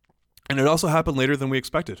 And it also happened later than we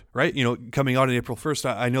expected, right? You know, coming out on April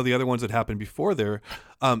 1st, I know the other ones that happened before there.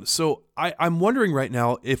 So I'm wondering right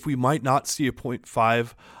now if we might not see a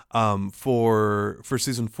 0.5 for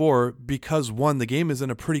season 4, because one, the game is in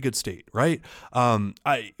a pretty good state, right?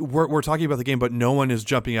 We're talking about the game, but no one is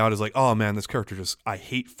jumping out as like, oh man, this character I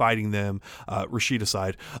hate fighting them, Rashid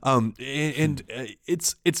aside.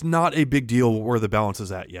 It's not a big deal where the balance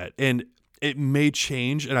is at yet. And it may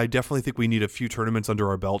change, and I definitely think we need a few tournaments under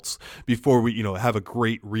our belts before we, you know, have a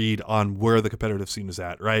great read on where the competitive scene is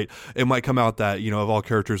at, right? It might come out that, you know, of all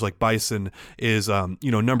characters, like Bison is,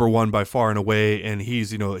 number one by far and away, and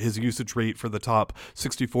he's, you know, his usage rate for the top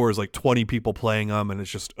 64 is like 20 people playing him, and it's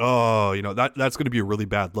just, that's going to be a really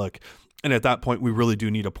bad look. And at that point, we really do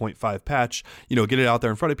need a 0.5 patch, you know, get it out there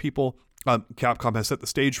in front of people. Capcom has set the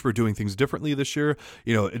stage for doing things differently this year.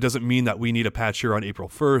 It doesn't mean that we need a patch here on April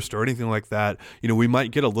 1st or anything like that. We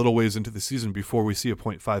might get a little ways into the season before we see a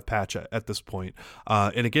 0.5 patch at this point.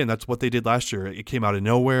 And again, that's what they did last year. It came out of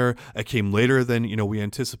nowhere. It came later than, we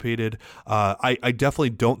anticipated. I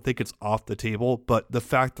definitely don't think it's off the table, but the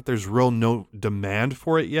fact that there's no demand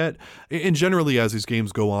for it yet, and generally as these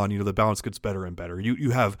games go on, the balance gets better and better.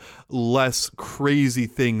 You have less crazy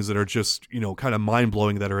things that are just, kind of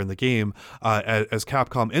mind-blowing that are in the game. As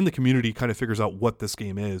Capcom and the community kind of figures out what this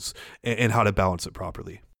game is and how to balance it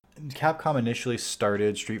properly. Capcom initially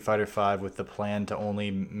started Street Fighter V with the plan to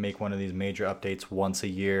only make one of these major updates once a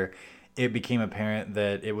year. It became apparent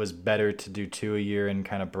that it was better to do 2 a year and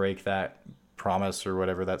kind of break that promise or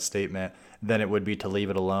whatever, that statement, than it would be to leave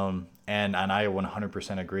it alone. And I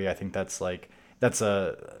 100% agree. I think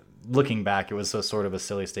looking back, it was a sort of a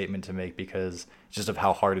silly statement to make because just of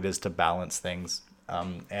how hard it is to balance things.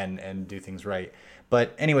 And do things right.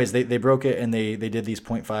 But anyways, they broke it and they did these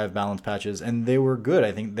 0.5 balance patches and they were good.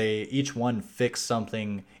 I think each one fixed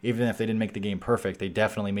something. Even if they didn't make the game perfect, they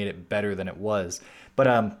definitely made it better than it was.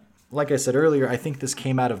 But like I said earlier, I think this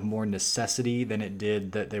came out of more necessity than it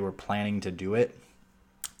did that they were planning to do it.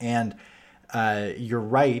 And you're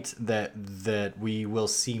right that we will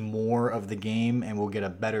see more of the game and we'll get a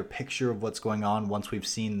better picture of what's going on once we've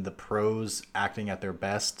seen the pros acting at their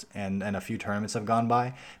best and a few tournaments have gone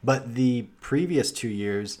by. But the previous 2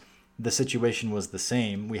 years, the situation was the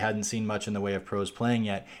same. We hadn't seen much in the way of pros playing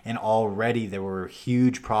yet, and already there were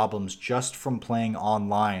huge problems just from playing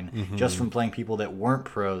online, just from playing people that weren't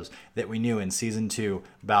pros that we knew. In Season 2,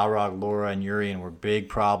 Balrog, Laura, and Urien were big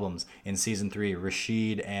problems. In Season 3,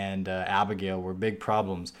 Rashid and Abigail were big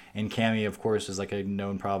problems. And Cammy, of course, is like a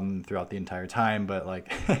known problem throughout the entire time, but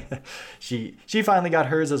like she finally got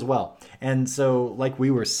hers as well. And so, like we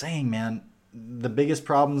were saying, man, the biggest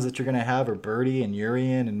problems that you're going to have are Birdie and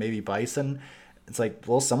Urien and maybe Bison. It's like,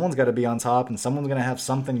 well, someone's got to be on top and someone's going to have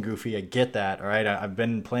something goofy. I get that, all right? I've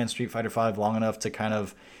been playing Street Fighter V long enough to kind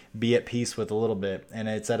of be at peace with a little bit. And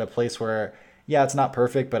it's at a place where, yeah, it's not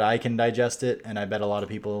perfect, but I can digest it, and I bet a lot of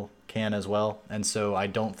people can as well. And so I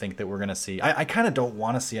don't think that we're going to see... I kind of don't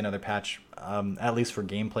want to see another patch, at least for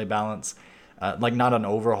gameplay balance. Like not an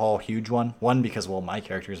overhaul huge one. One, because, well, my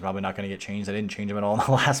character is probably not going to get changed. I didn't change him at all in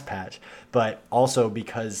the last patch. But also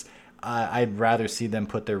because I'd rather see them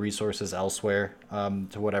put their resources elsewhere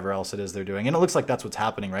to whatever else it is they're doing. And it looks like that's what's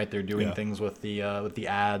happening, right? They're doing things with the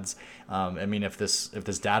ads. I mean, if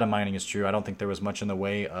this data mining is true, I don't think there was much in the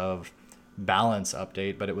way of balance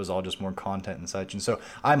update, but it was all just more content and such. And so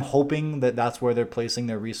I'm hoping that that's where they're placing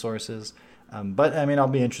their resources. But I mean, I'll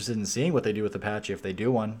be interested in seeing what they do with the patch if they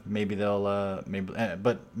do one. Maybe they'll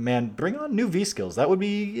but man, bring on new V skills. That would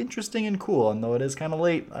be interesting and cool. And though it is kind of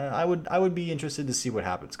late, I would be interested to see what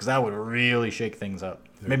happets because that would really shake things up.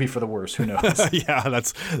 Maybe for the worse. Who knows? Yeah,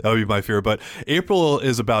 that would be my fear. But April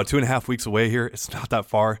is about 2.5 weeks away here. It's not that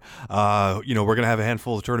far. We're gonna have a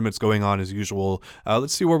handful of tournaments going on as usual.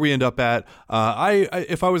 Let's see where we end up at.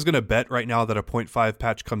 If I was gonna bet right now that a 0.5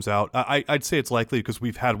 patch comes out, I'd say it's likely because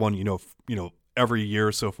we've had one, every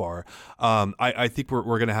year so far. I think we're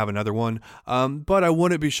going to have another one. But I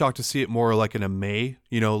wouldn't be shocked to see it more like in a May,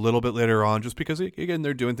 a little bit later on, just because, again,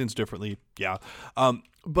 they're doing things differently. Yeah.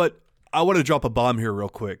 But I want to drop a bomb here real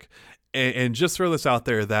quick and just throw this out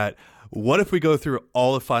there that what if we go through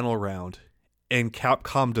all the final round and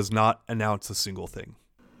Capcom does not announce a single thing?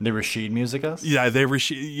 They Rashid music us? Yeah, they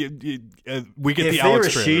Rashid. We get if the Alex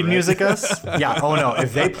Rashid trailer, right? music us, yeah. Oh no,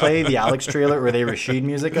 if they play the Alex trailer or they Rashid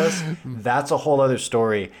music us, that's a whole other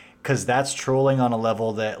story. Because that's trolling on a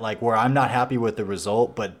level that, like, where I'm not happy with the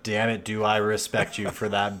result, but damn it, do I respect you for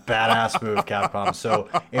that badass move, Capcom. So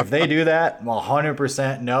if they do that, well,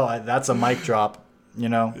 100%, no, that's a mic drop.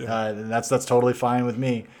 That's totally fine with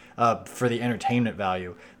me for the entertainment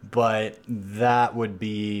value. But that would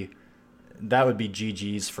be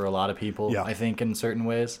GG's for a lot of people, I think, in certain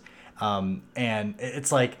ways. And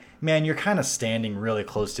it's like, man, you're kind of standing really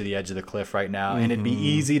close to the edge of the cliff right now, and it'd be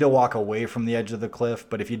easy to walk away from the edge of the cliff.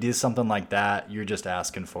 But if you do something like that, you're just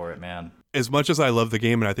asking for it, man. As much as I love the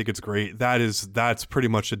game and I think it's great, that's pretty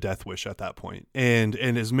much a death wish at that point. And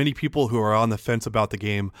as many people who are on the fence about the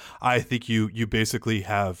game, I think you basically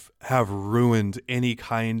have ruined any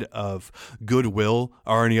kind of goodwill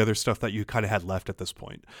or any other stuff that you kind of had left at this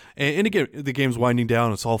point. And again, the game's winding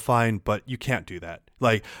down, it's all fine, but you can't do that.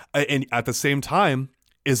 Like, and at the same time,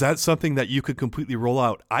 is that something that you could completely roll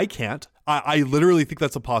out? I can't. I literally think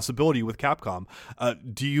that's a possibility with Capcom.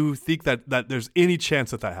 Do you think that there's any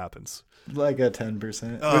chance that happens? Like a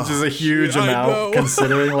 10%, Oh, which is a huge I know. amount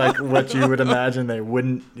considering like what you would imagine they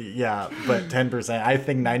wouldn't. Yeah, but 10%. I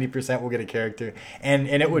think 90% will get a character, and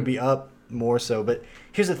it would be up more so. But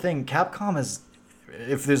here's the thing: Capcom is,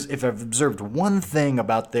 if I've observed one thing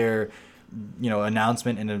about their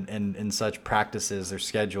announcement and such practices, their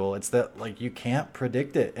schedule, it's that like you can't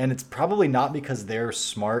predict it. And it's probably not because they're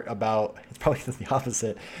smart about, it's probably the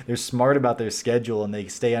opposite, they're smart about their schedule and they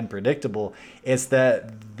stay unpredictable. It's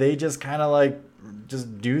that they just kind of like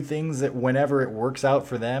just do things that whenever it works out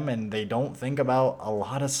for them, and they don't think about a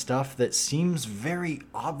lot of stuff that seems very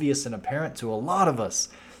obvious and apparent to a lot of us.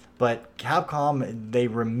 But Capcom, they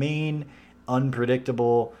remain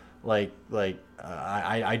unpredictable.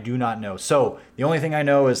 I do not know. So the only thing I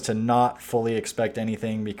know is to not fully expect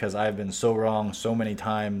anything, because I've been so wrong so many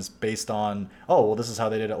times based on, oh, well, this is how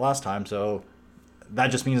they did it last time. So that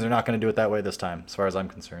just means they're not going to do it that way this time, as far as I'm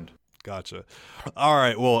concerned. Gotcha. All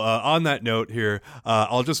right. Well, on that note here,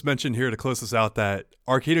 I'll just mention here to close this out that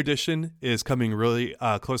Arcade Edition is coming really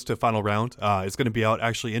close to final round. It's going to be out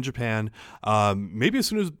actually in Japan. Maybe as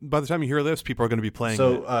soon as by the time you hear this, people are going to be playing it.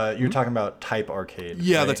 So you're talking about Type Arcade.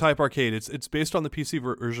 Yeah, right? the Type Arcade. It's based on the PC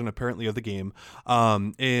version apparently of the game.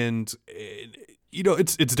 It's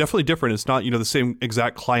definitely different. It's not, the same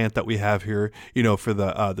exact client that we have here, for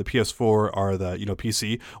the PS4 or the,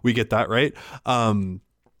 PC. We get that, right?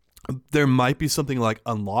 There might be something like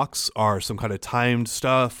unlocks or some kind of timed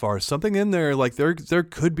stuff or something in there. Like there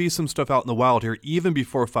could be some stuff out in the wild here even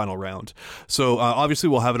before final round. So obviously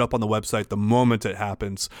we'll have it up on the website the moment it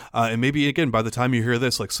happens. And maybe again, by the time you hear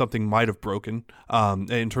this, like something might have broken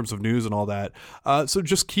in terms of news and all that. So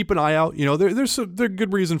just keep an eye out. There's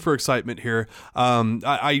good reason for excitement here.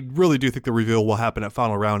 I really do think the reveal will happen at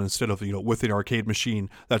final round instead of, with an arcade machine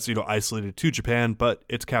that's, isolated to Japan, but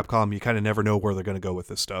it's Capcom. You kind of never know where they're going to go with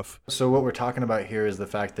this stuff. So what we're talking about here is the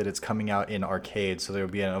fact that it's coming out in arcade, so there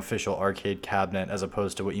will be an official arcade cabinet as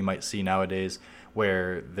opposed to what you might see nowadays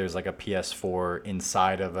where there's like a PS4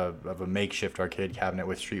 inside of a makeshift arcade cabinet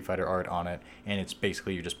with Street Fighter art on it, and it's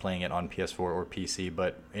basically you're just playing it on PS4 or PC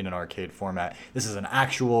but in an arcade format. This is an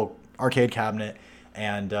actual arcade cabinet,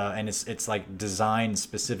 and it's like designed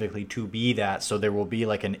specifically to be that. So there will be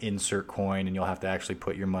like an insert coin, and you'll have to actually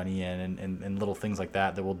put your money in, and little things like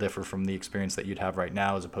that will differ from the experience that you'd have right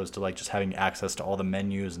now, as opposed to like just having access to all the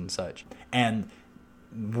menus and such. And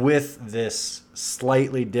with this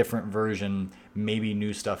slightly different version, maybe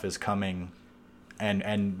new stuff is coming,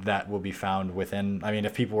 and that will be found within. I mean,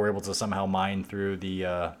 if people were able to somehow mine through the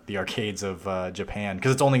arcades of Japan,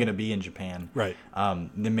 because it's only going to be in Japan, right?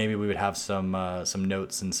 Then maybe we would have some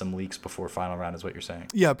notes and some leaks before final round, is what you're saying.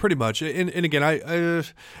 Yeah, pretty much. And again,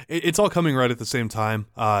 it's all coming right at the same time.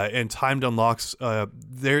 And timed unlocks,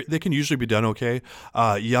 they can usually be done okay.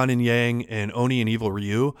 Yan and Yang and Oni and Evil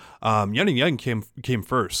Ryu. Yan and Yang came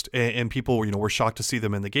first, and people were shocked to see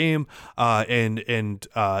them in the game. And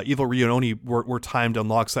Evil Ryu and Oni were timed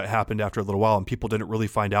unlocks that happened after a little while, and people didn't really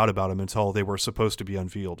find out about them until they were supposed to be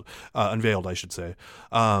unveiled, I should say.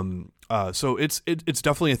 So it's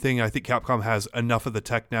definitely a thing. I think Capcom has enough of the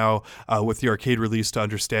tech now with the arcade release to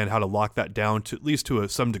understand how to lock that down to at least to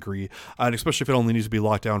some degree, and especially if it only needs to be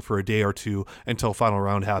locked down for a day or two until final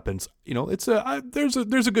round happens. There's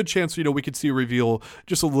a good chance we could see a reveal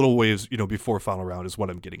just a little ways before final round is what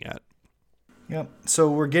I'm getting at. Yep. So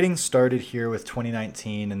we're getting started here with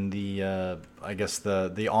 2019 and the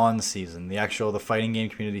on season, the fighting game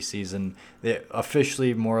community season that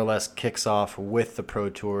officially more or less kicks off with the Pro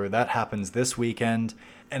Tour. That happens this weekend.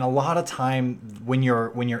 And a lot of time when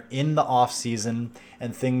you're in the off season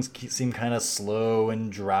and things seem kind of slow and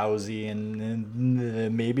drowsy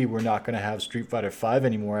and maybe we're not going to have Street Fighter V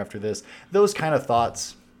anymore after this, those kind of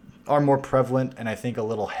thoughts are more prevalent and I think a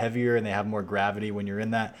little heavier, and they have more gravity when you're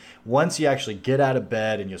in that. Once you actually get out of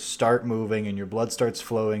bed and you start moving and your blood starts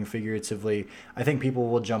flowing figuratively, I think people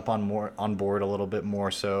will jump on board a little bit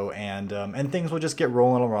more so, and things will just get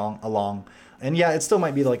rolling along. And yeah, it still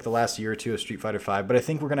might be like the last year or two of Street Fighter V, but I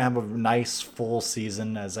think we're gonna have a nice full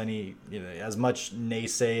season, as as much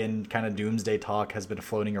naysay and kind of doomsday talk has been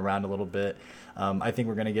floating around a little bit. I think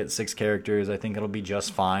we're gonna get 6 characters. I think it'll be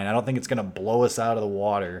just fine. I don't think it's gonna blow us out of the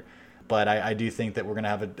water, but I do think that we're gonna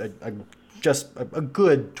have a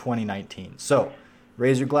good 2019. So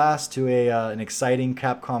raise your glass to an exciting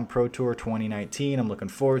Capcom Pro Tour 2019. I'm looking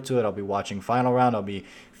forward to it. I'll be watching Final Round. I'll be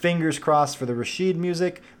fingers crossed for the Rashid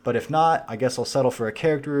music, but if not, I guess I'll settle for a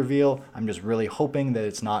character reveal. I'm just really hoping that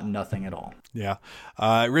it's not nothing at all. Yeah.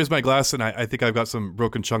 I raised my glass, and I think I've got some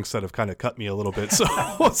broken chunks that have kind of cut me a little bit. So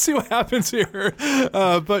we'll see what happens here.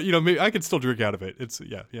 But, maybe I can still drink out of it.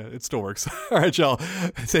 It still works. All right, y'all.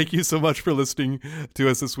 Thank you so much for listening to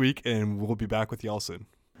us this week, and we'll be back with y'all soon.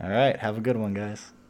 All right. Have a good one, guys.